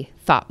we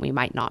thought we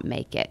might not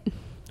make it.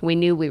 We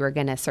knew we were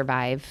going to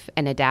survive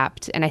and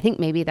adapt. And I think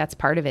maybe that's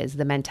part of it, is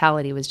the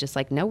mentality was just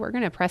like, no, we're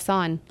going to press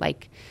on.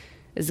 Like,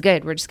 it's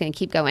good. We're just going to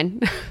keep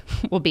going.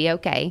 We'll be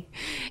okay.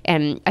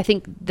 And I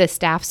think the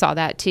staff saw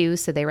that too.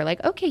 So they were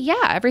like, okay,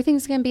 yeah,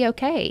 everything's going to be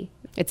okay.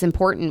 It's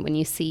important when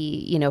you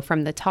see,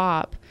 from the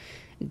top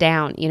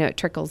down, it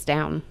trickles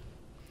down.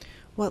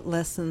 What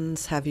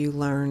lessons have you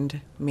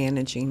learned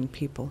managing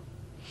people?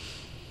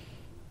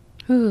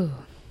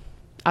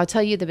 I'll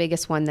tell you the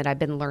biggest one that I've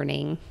been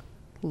learning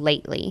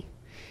lately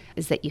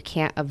is that you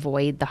can't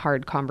avoid the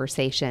hard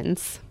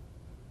conversations.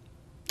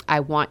 I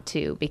want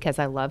to, because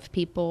I love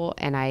people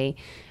and I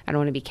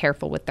want to be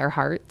careful with their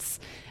hearts,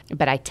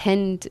 but I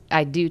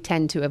do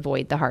tend to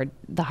avoid the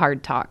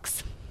hard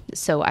talks.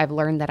 So I've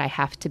learned that I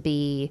have to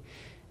be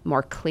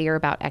more clear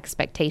about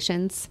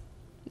expectations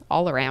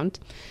all around.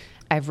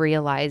 I've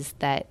realized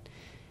that,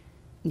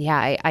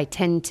 I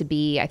tend to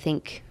be, I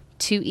think,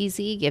 too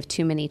easy, give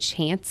too many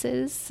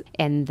chances,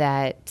 and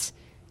that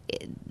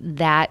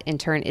in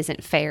turn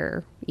isn't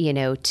fair,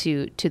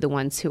 to the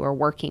ones who are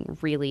working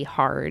really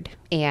hard.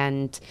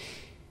 And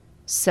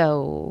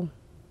so,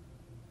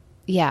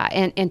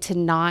 and to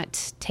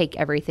not take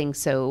everything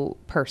so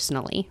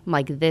personally.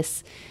 Like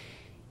this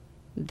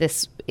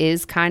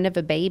is kind of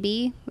a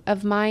baby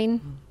of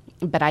mine,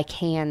 but I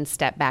can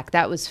step back.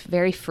 That was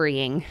very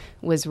freeing,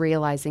 was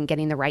realizing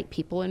getting the right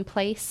people in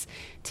place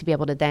to be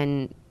able to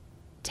then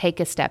take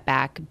a step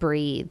back,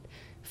 breathe,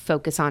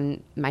 focus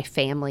on my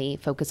family,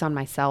 focus on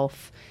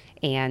myself,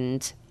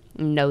 and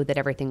know that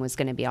everything was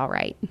going to be all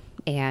right.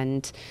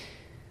 And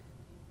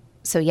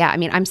so, I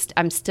mean,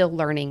 I'm still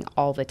learning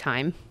all the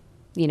time.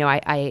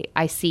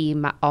 I see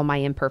all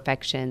my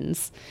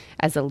imperfections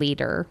as a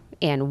leader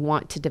and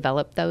want to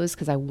develop those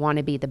because I want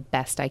to be the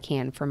best I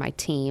can for my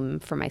team,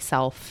 for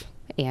myself.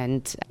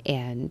 And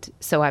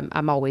so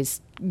I'm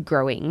always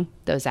growing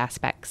those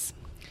aspects.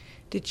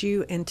 Did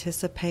you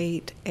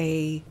anticipate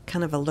a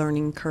kind of a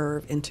learning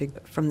curve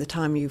from the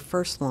time you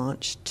first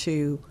launched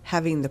to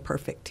having the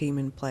perfect team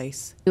in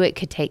place? It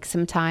could take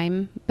some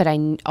time, but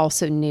I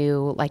also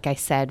knew, like I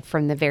said,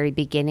 from the very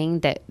beginning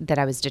that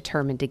I was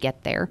determined to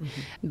get there,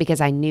 because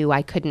I knew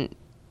I couldn't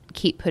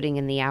keep putting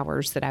in the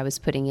hours that I was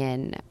putting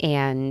in.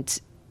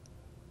 And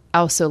I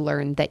also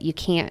learned that you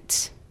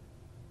can't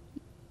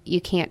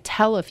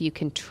tell if you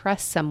can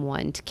trust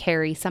someone to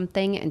carry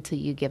something until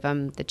you give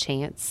them the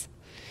chance.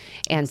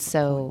 And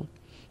so,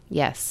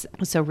 Yes.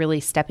 So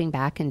really stepping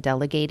back and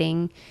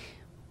delegating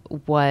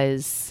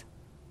was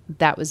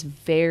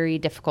very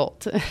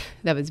difficult.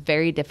 That was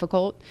very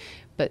difficult,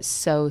 but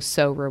so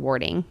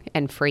rewarding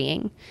and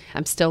freeing.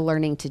 I'm still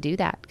learning to do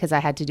that because I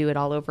had to do it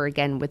all over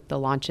again with the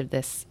launch of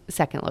this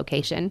second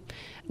location.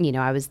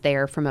 I was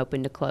there from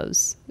open to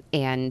close.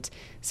 And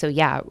so,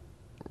 yeah,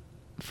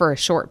 for a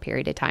short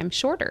period of time,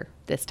 shorter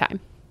this time,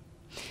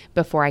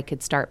 before I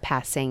could start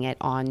passing it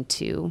on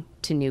to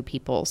new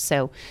people.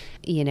 So,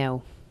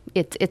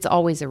 it's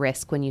always a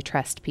risk when you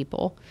trust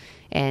people,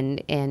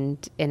 and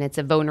it's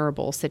a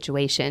vulnerable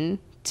situation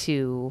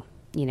to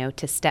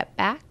step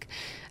back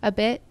a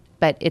bit,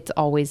 but it's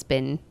always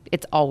been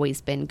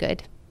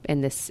good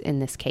in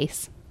this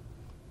case.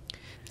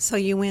 So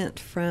you went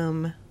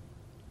from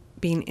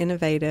being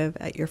innovative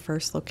at your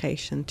first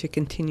location to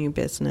continue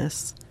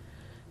business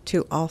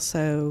to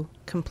also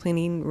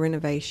completing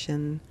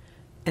renovation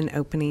and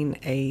opening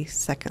a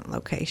second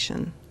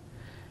location.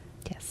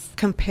 Yes.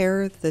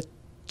 Compare the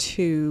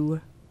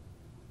two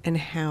and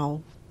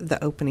how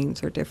the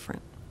openings are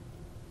different.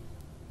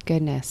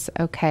 Goodness.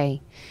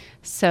 Okay.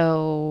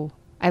 So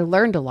I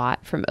learned a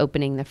lot from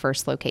opening the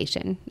first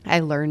location. I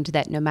learned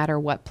that no matter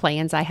what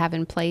plans I have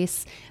in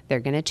place, they're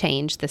going to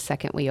change the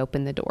second we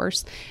open the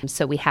doors.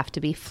 So we have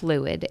to be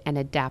fluid and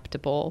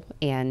adaptable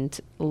and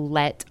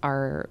let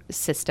our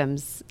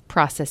systems,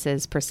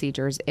 processes,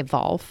 procedures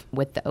evolve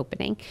with the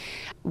opening.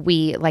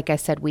 Like I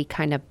said, we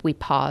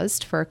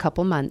paused for a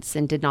couple months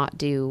and did not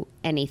do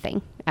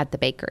anything at the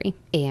bakery.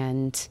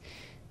 And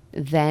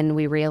then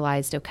we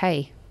realized,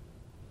 okay,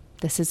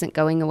 this isn't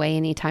going away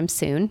anytime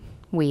soon.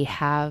 We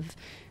have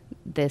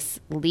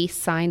this lease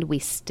signed. We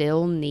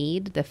still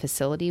need the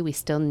facility. We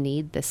still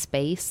need the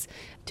space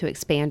to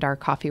expand our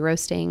coffee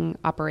roasting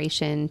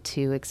operation,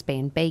 to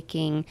expand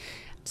baking.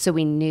 So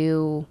we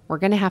knew we're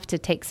going to have to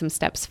take some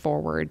steps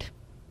forward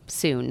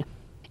soon.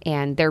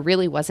 And there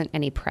really wasn't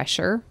any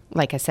pressure,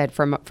 like I said,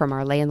 from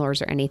our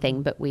landlords or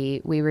anything, but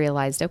we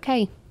realized,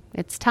 okay,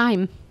 it's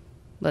time.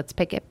 Let's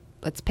pick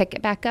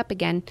it back up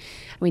again.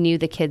 We knew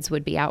the kids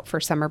would be out for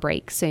summer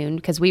break soon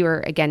because we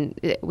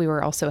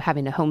were also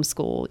having to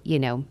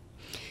homeschool,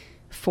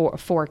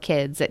 four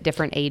kids at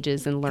different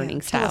ages and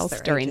learning styles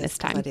during ages, this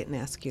time. I didn't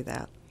ask you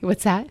that.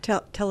 What's that?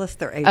 Tell us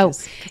their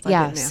ages. Oh,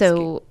 yeah.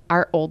 So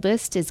our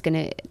oldest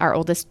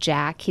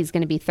Jack, he's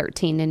going to be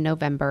 13 in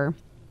November.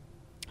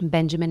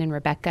 Benjamin and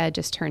Rebecca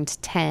just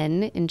turned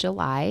 10 in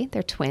July.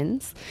 They're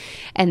twins.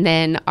 And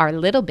then our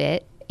little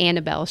bit,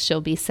 Annabelle,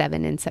 she'll be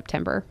 7 in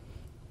September.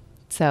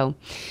 So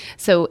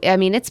I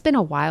mean, it's been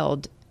a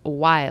wild,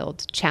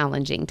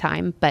 challenging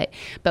time, but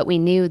we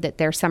knew that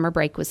their summer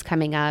break was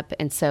coming up,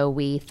 and so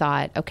we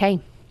thought, okay,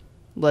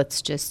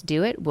 let's just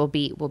do it. We'll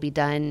be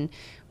done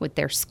with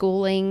their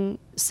schooling,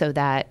 so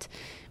that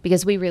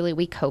because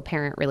we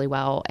co-parent really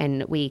well,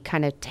 and we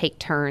kind of take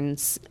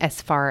turns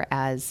as far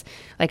as,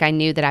 like, I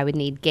knew that I would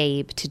need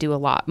Gabe to do a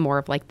lot more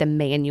of like the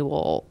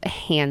manual,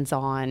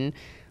 hands-on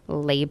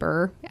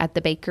labor at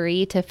the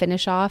bakery to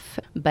finish off,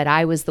 but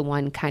I was the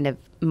one kind of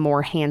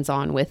more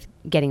hands-on with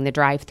getting the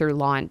drive-through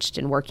launched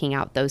and working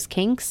out those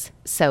kinks.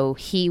 So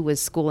he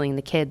was schooling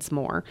the kids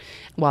more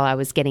while I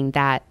was getting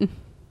that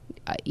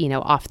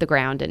off the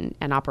ground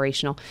and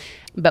operational.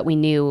 But we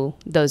knew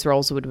those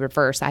roles would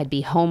reverse. I'd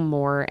be home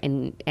more,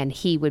 and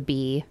he would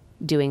be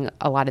doing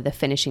a lot of the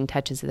finishing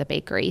touches of the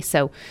bakery.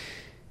 So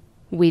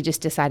we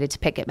just decided to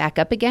pick it back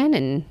up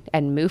again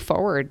and move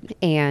forward.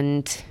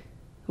 And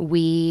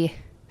we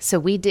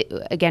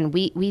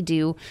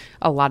do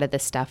a lot of the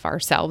stuff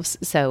ourselves.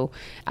 So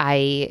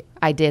I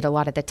did a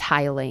lot of the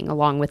tiling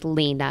along with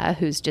Lena,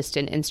 who's just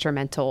an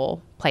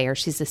instrumental player.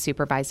 She's the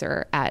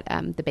supervisor at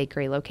the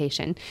bakery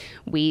location.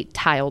 We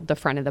tiled the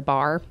front of the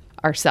bar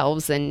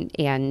ourselves,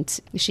 and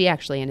she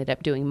actually ended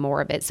up doing more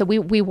of it. So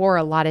we wore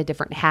a lot of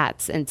different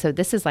hats. And so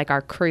this is like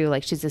our crew.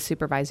 Like, she's a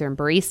supervisor and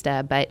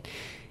barista, but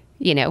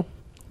you're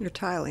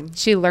tiling.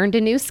 She learned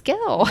a new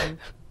skill. Mm-hmm.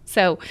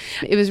 So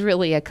it was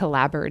really a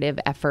collaborative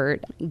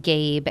effort.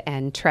 Gabe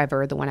and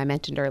Trevor, the one I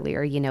mentioned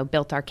earlier,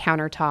 built our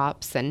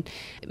countertops, and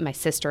my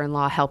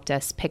sister-in-law helped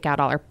us pick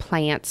out all our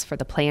plants for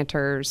the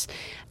planters.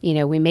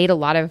 We made a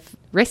lot of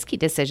risky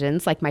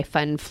decisions, like my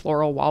fun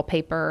floral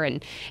wallpaper,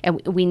 and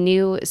we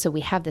knew, so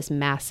we have this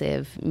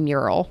massive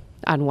mural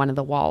on one of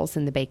the walls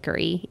in the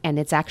bakery, and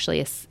it's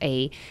actually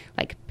a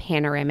like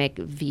panoramic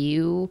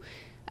view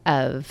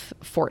of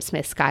Fort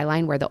Smith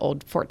skyline, where the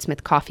old Fort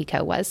Smith Coffee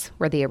Co. was,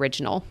 where the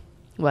original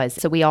was.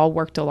 So we all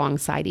worked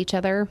alongside each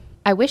other.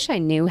 I wish I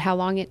knew how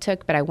long it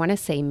took, but I want to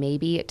say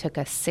maybe it took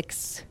us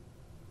six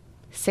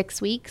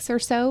weeks or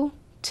so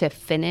to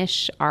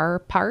finish our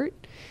part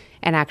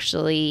and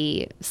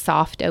actually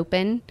soft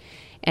open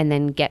and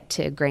then get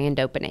to grand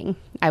opening.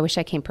 I wish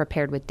I came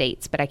prepared with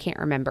dates, but I can't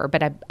remember.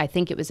 But I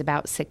think it was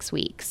about 6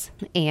 weeks.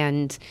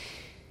 And,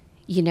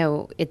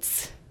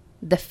 it's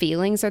the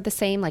feelings are the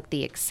same, like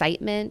the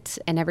excitement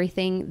and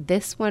everything.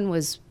 This one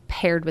was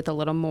paired with a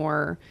little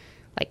more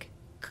like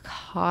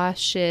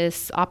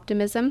cautious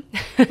optimism,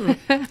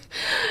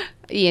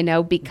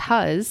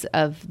 because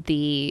of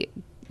the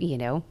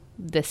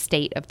the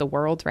state of the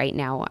world right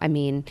now. I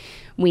mean,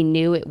 we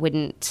knew it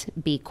wouldn't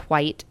be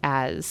quite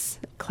as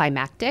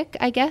climactic,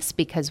 I guess,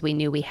 because we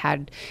knew we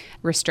had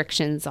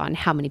restrictions on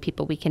how many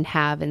people we can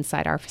have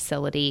inside our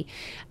facility.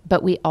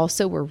 But we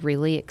also were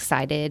really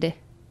excited.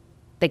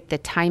 Like, the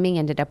timing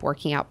ended up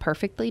working out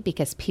perfectly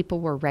because people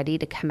were ready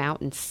to come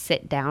out and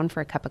sit down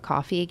for a cup of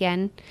coffee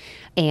again.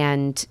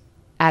 And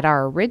at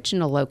our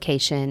original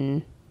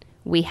location,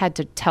 we had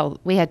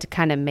to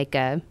kind of make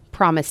a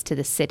promise to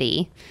the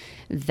city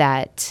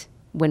that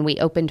when we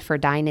opened for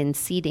dine-in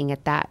seating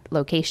at that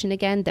location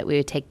again, that we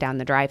would take down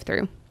the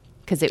drive-through,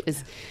 because it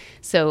was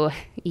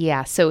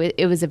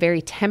it was a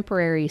very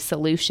temporary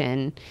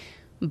solution,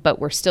 but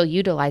we're still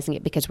utilizing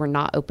it because we're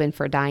not open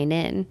for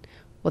dine-in.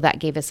 Well, that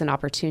gave us an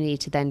opportunity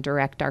to then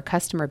direct our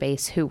customer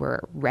base who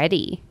were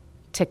ready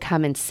to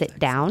come and sit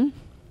down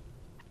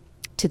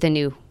to the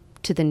new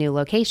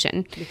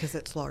location. Because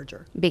it's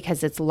larger.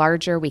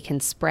 We can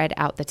spread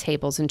out the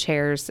tables and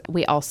chairs.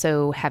 We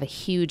also have a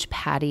huge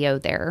patio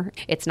there.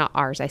 It's not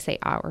ours. I say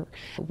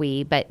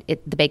but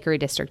the bakery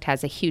district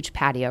has a huge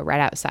patio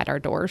right outside our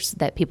doors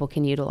that people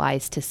can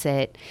utilize to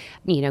sit,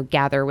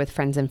 gather with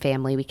friends and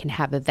family. We can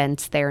have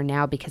events there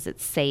now because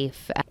it's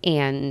safe.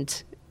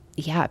 And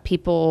yeah,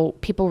 people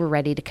were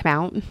ready to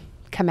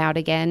come out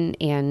again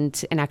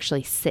and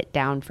actually sit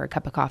down for a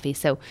cup of coffee.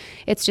 So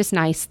it's just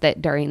nice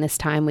that during this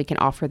time we can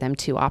offer them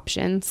two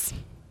options.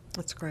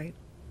 That's great.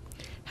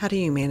 How do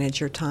you manage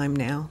your time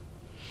now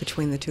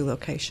between the two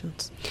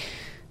locations?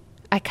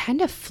 I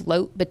kind of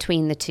float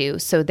between the two.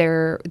 So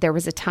there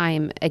was a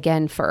time,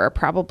 again, for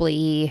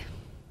probably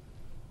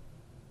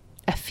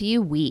a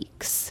few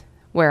weeks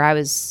where I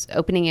was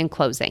opening and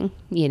closing,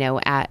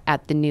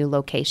 at the new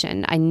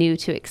location. I knew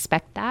to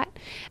expect that.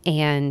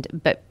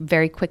 But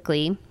very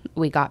quickly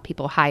we got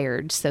people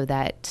hired so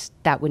that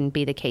wouldn't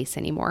be the case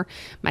anymore.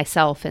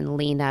 Myself and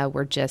Lena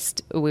were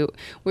we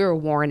were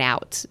worn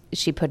out.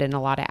 She put in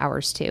a lot of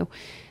hours too.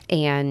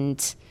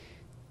 And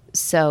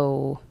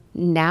so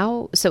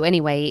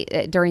anyway,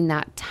 during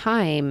that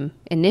time,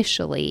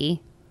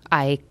 initially,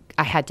 I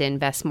had to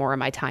invest more of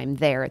my time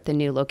there at the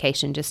new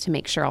location just to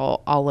make sure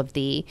all of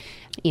the,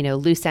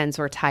 loose ends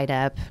were tied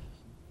up,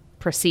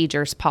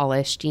 procedures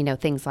polished,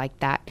 things like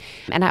that.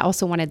 And I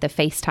also wanted the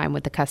FaceTime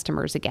with the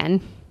customers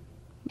again.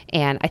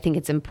 And I think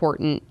it's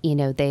important,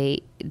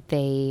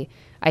 I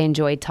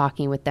enjoyed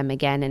talking with them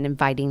again and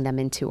inviting them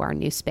into our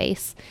new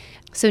space.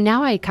 So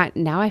now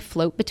I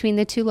float between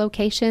the two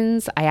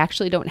locations. I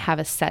actually don't have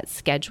a set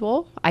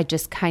schedule. I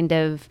just kind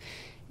of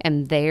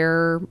am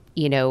there,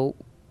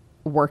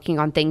 working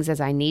on things as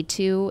I need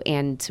to.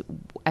 And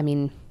I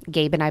mean,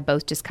 Gabe and I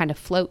both just kind of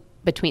float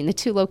between the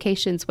two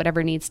locations,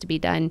 whatever needs to be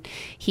done.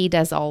 He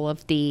does all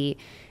of the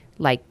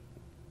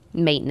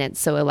maintenance,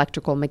 so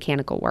electrical,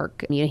 mechanical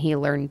work.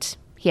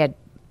 He had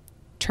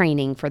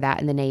training for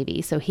that in the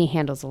Navy, so he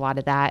handles a lot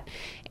of that,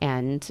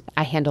 and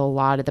I handle a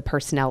lot of the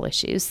personnel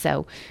issues.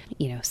 So,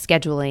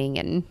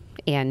 scheduling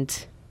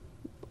and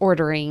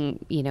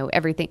ordering,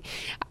 everything.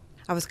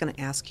 I was going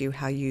to ask you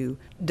how you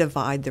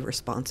divide the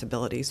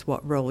responsibilities,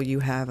 what role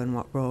you have and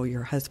what role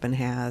your husband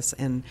has,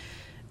 and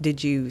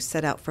did you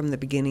set out from the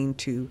beginning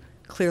to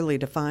clearly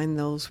define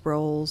those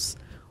roles,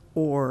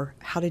 or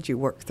how did you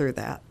work through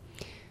that?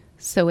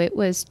 So it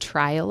was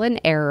trial and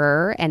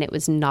error, and it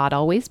was not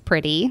always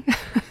pretty,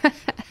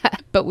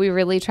 but we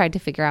really tried to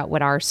figure out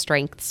what our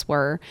strengths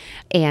were.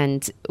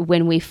 And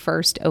when we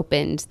first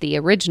opened the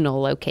original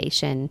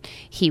location,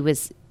 he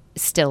was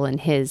still in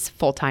his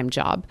full-time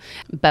job.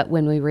 But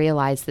when we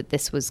realized that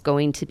this was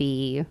going to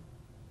be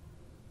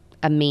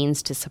a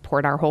means to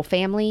support our whole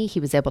family, he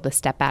was able to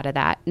step out of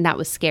that. And that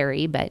was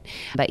scary, but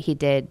he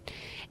did.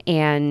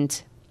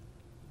 And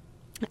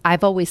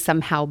I've always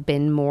somehow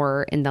been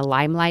more in the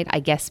limelight,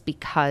 I guess,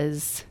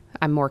 because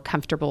I'm more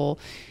comfortable,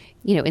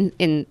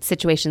 in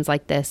situations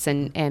like this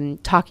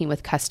and talking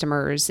with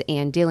customers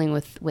and dealing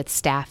with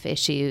staff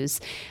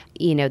issues.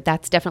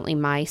 That's definitely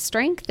my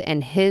strength.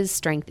 And his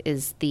strength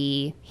is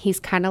he's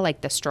kind of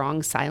like the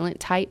strong, silent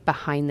type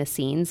behind the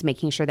scenes,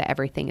 making sure that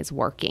everything is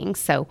working.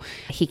 So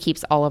he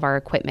keeps all of our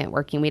equipment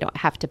working. We don't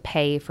have to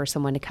pay for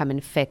someone to come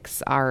and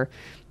fix our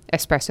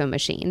espresso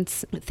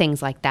machines,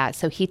 things like that.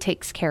 So he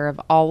takes care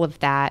of all of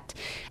that.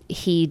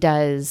 He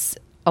does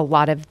a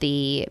lot of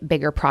the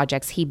bigger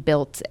projects. He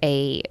built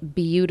a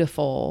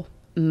beautiful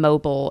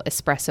mobile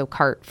espresso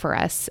cart for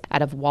us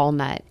out of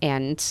walnut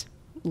and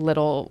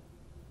little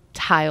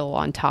tile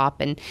on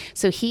top. And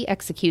so he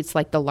executes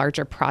like the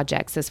larger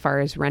projects as far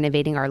as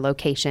renovating our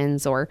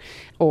locations or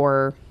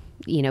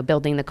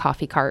building the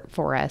coffee cart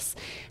for us,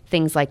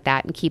 things like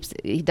that. And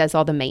he does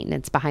all the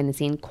maintenance behind the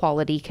scene,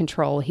 quality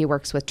control. He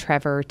works with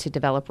Trevor to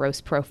develop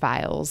roast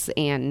profiles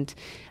and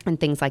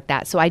things like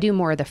that. So I do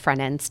more of the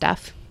front end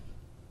stuff.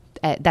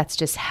 That's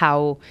just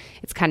how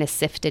it's kind of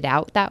sifted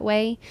out that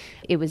way.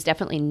 It was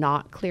definitely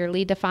not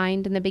clearly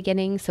defined in the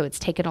beginning, so it's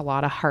taken a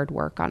lot of hard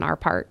work on our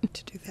part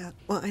to do that.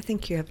 Well, I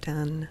think you have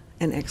done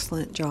an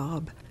excellent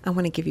job. I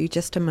want to give you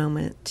just a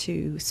moment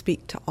to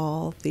speak to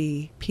all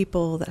the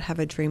people that have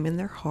a dream in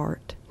their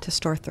heart to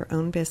start their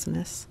own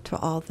business. To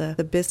all the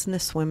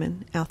business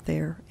women out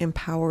there,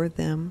 empower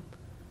them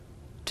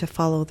to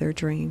follow their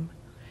dream.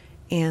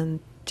 And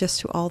just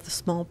to all the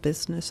small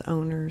business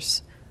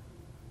owners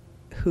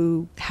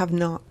who have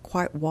not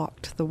quite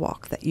walked the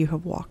walk that you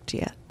have walked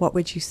yet, what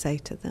would you say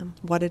to them?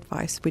 What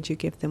advice would you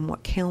give them?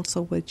 What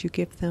counsel would you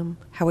give them?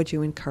 How would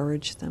you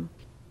encourage them?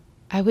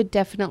 I would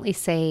definitely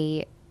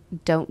say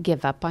don't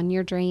give up on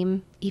your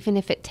dream, even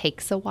if it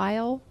takes a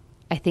while.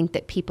 I think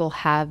that people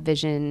have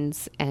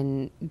visions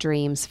and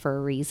dreams for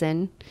a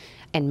reason,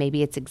 and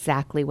maybe it's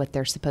exactly what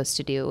they're supposed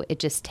to do. It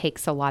just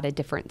takes a lot of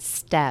different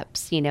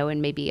steps,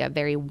 and maybe a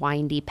very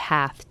windy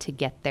path to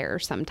get there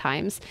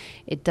sometimes.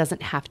 It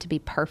doesn't have to be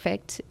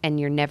perfect, and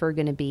you're never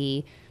going to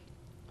be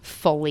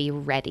fully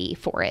ready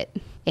for it.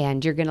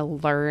 And you're going to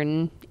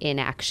learn in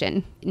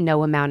action.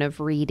 No amount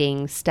of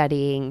reading,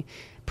 studying,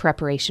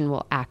 preparation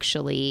will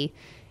actually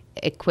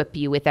equip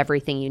you with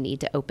everything you need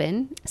to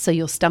open. So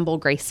you'll stumble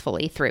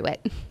gracefully through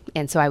it.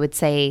 And so I would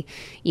say,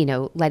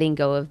 letting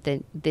go of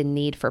the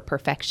need for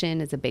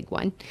perfection is a big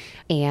one.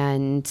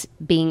 And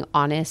being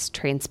honest,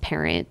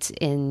 transparent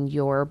in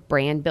your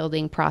brand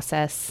building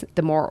process,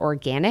 the more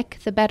organic,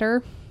 the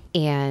better.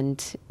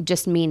 And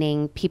just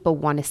meaning people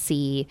want to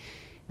see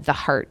the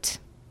heart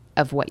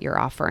of what you're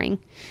offering.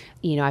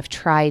 I've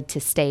tried to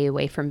stay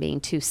away from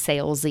being too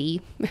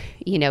salesy,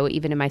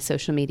 even in my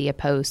social media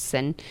posts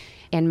and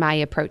my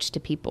approach to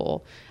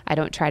people. I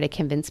don't try to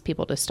convince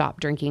people to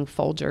stop drinking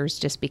Folgers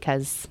just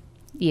because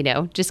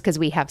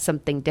we have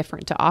something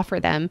different to offer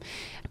them.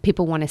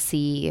 People want to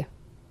see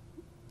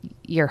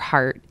your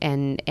heart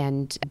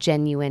and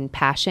genuine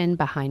passion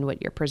behind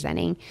what you're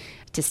presenting.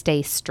 To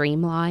stay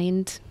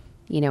streamlined,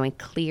 and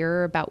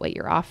clear about what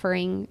you're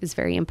offering is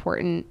very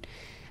important.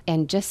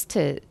 And just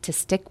to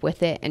stick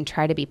with it and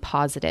try to be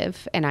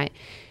positive.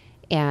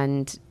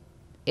 And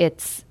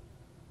it's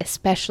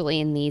especially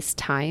in these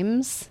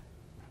times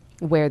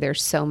where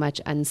there's so much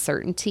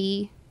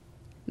uncertainty,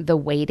 the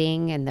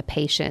waiting and the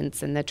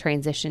patience and the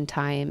transition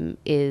time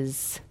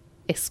is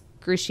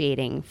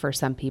excruciating for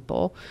some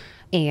people.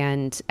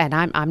 And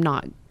I'm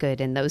not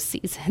good in those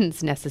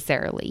seasons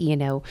necessarily.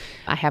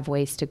 I have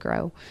ways to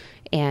grow.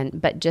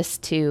 But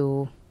just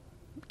to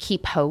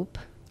keep hope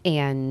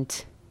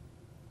and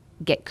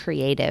get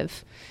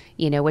creative,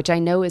 which I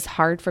know is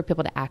hard for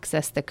people to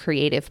access the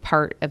creative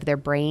part of their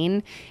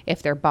brain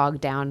if they're bogged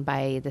down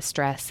by the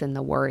stress and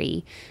the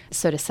worry.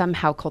 So to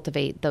somehow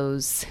cultivate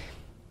those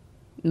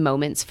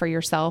moments for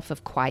yourself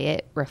of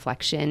quiet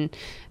reflection,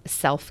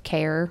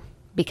 self-care,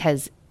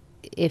 because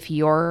if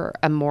you're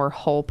a more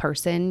whole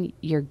person,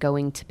 you're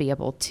going to be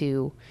able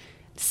to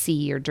see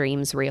your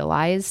dreams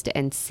realized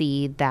and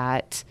see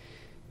that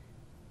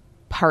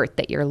part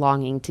that you're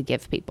longing to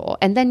give people.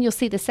 And then you'll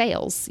see the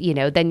sales,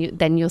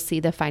 then you'll see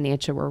the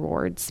financial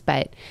rewards.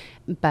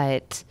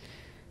 But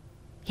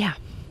yeah.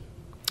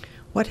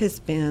 What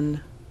has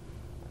been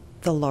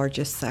the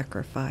largest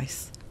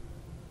sacrifice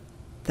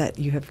that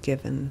you have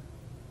given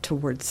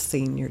towards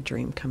seeing your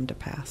dream come to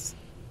pass?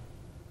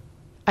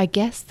 I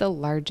guess the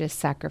largest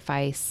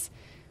sacrifice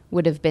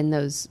would have been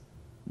those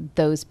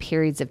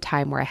periods of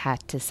time where I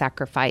had to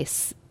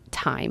sacrifice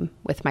time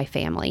with my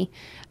family,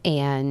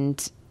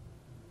 and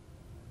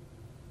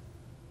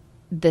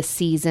the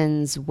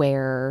seasons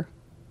where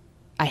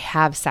I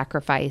have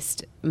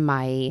sacrificed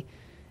my,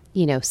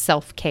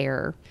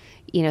 self-care,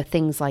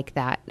 things like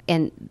that.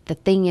 And the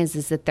thing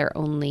is that they're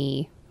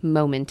only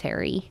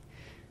momentary.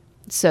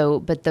 So,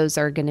 but those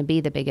are going to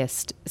be the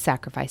biggest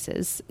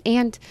sacrifices.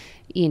 And,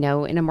 in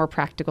a more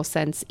practical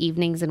sense,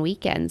 evenings and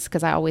weekends,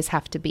 because I always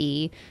have to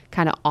be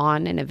kind of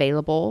on and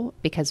available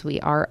because we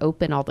are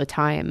open all the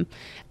time.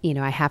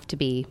 I have to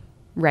be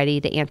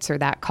ready to answer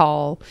that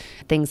call,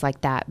 things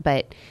like that.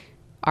 But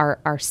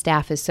our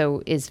staff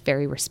is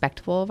very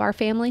respectful of our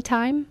family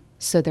time,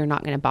 so they're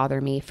not going to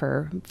bother me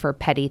for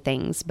petty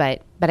things.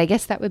 But I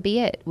guess that would be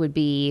it. Would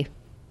be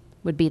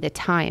the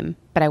time.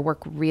 But I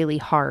work really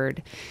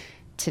hard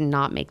to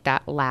not make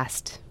that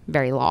last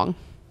very long.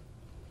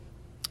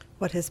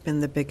 What has been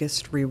the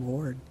biggest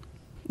reward?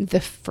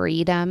 The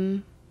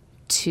freedom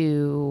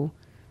to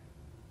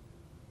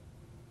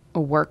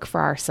work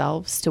for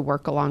ourselves, to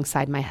work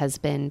alongside my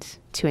husband,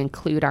 to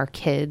include our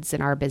kids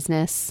in our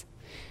business.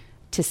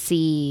 To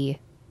see,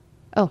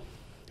 I'm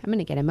going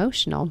to get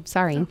emotional.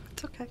 Sorry. Oh,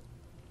 it's okay.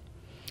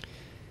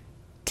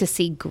 To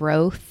see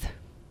growth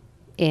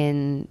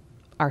in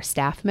our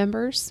staff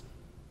members,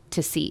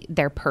 to see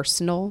their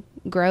personal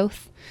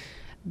growth,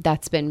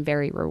 that's been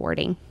very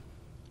rewarding.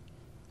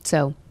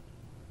 So,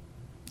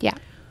 yeah.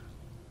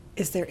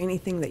 Is there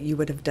anything that you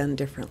would have done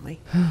differently?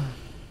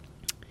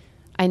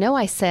 I know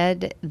I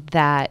said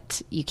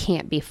that you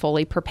can't be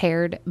fully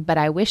prepared, but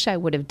I wish I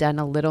would have done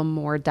a little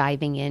more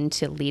diving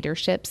into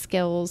leadership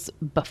skills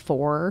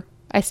before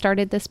I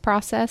started this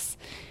process,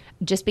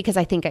 just because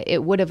I think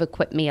it would have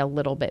equipped me a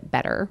little bit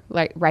better.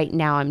 Like right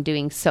now I'm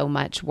doing so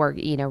much work,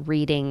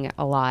 reading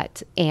a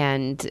lot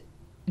and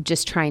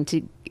just trying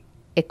to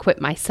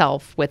equip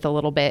myself with a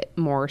little bit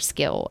more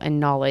skill and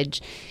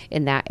knowledge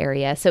in that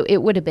area. So it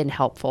would have been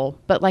helpful.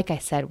 But like I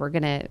said,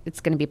 it's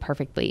going to be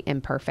perfectly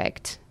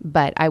imperfect,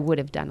 but I would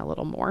have done a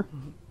little more.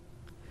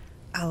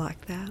 I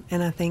like that.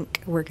 And I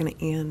think we're going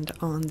to end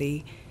on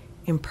the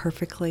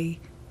imperfectly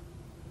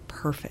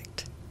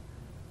perfect.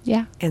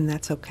 Yeah. And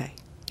that's okay.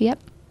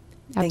 Yep.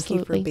 Thank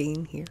Absolutely. you for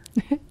being here.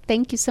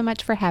 Thank you so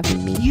much for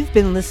having me. You've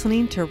been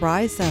listening to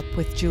Rise Up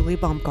with Julie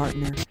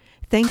Baumgartner.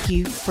 Thank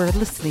you for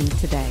listening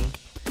today.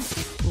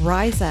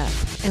 Rise up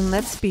and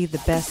let's be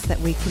the best that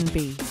we can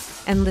be,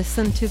 and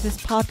listen to this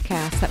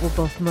podcast that will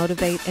both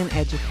motivate and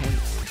educate.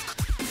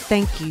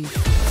 Thank you.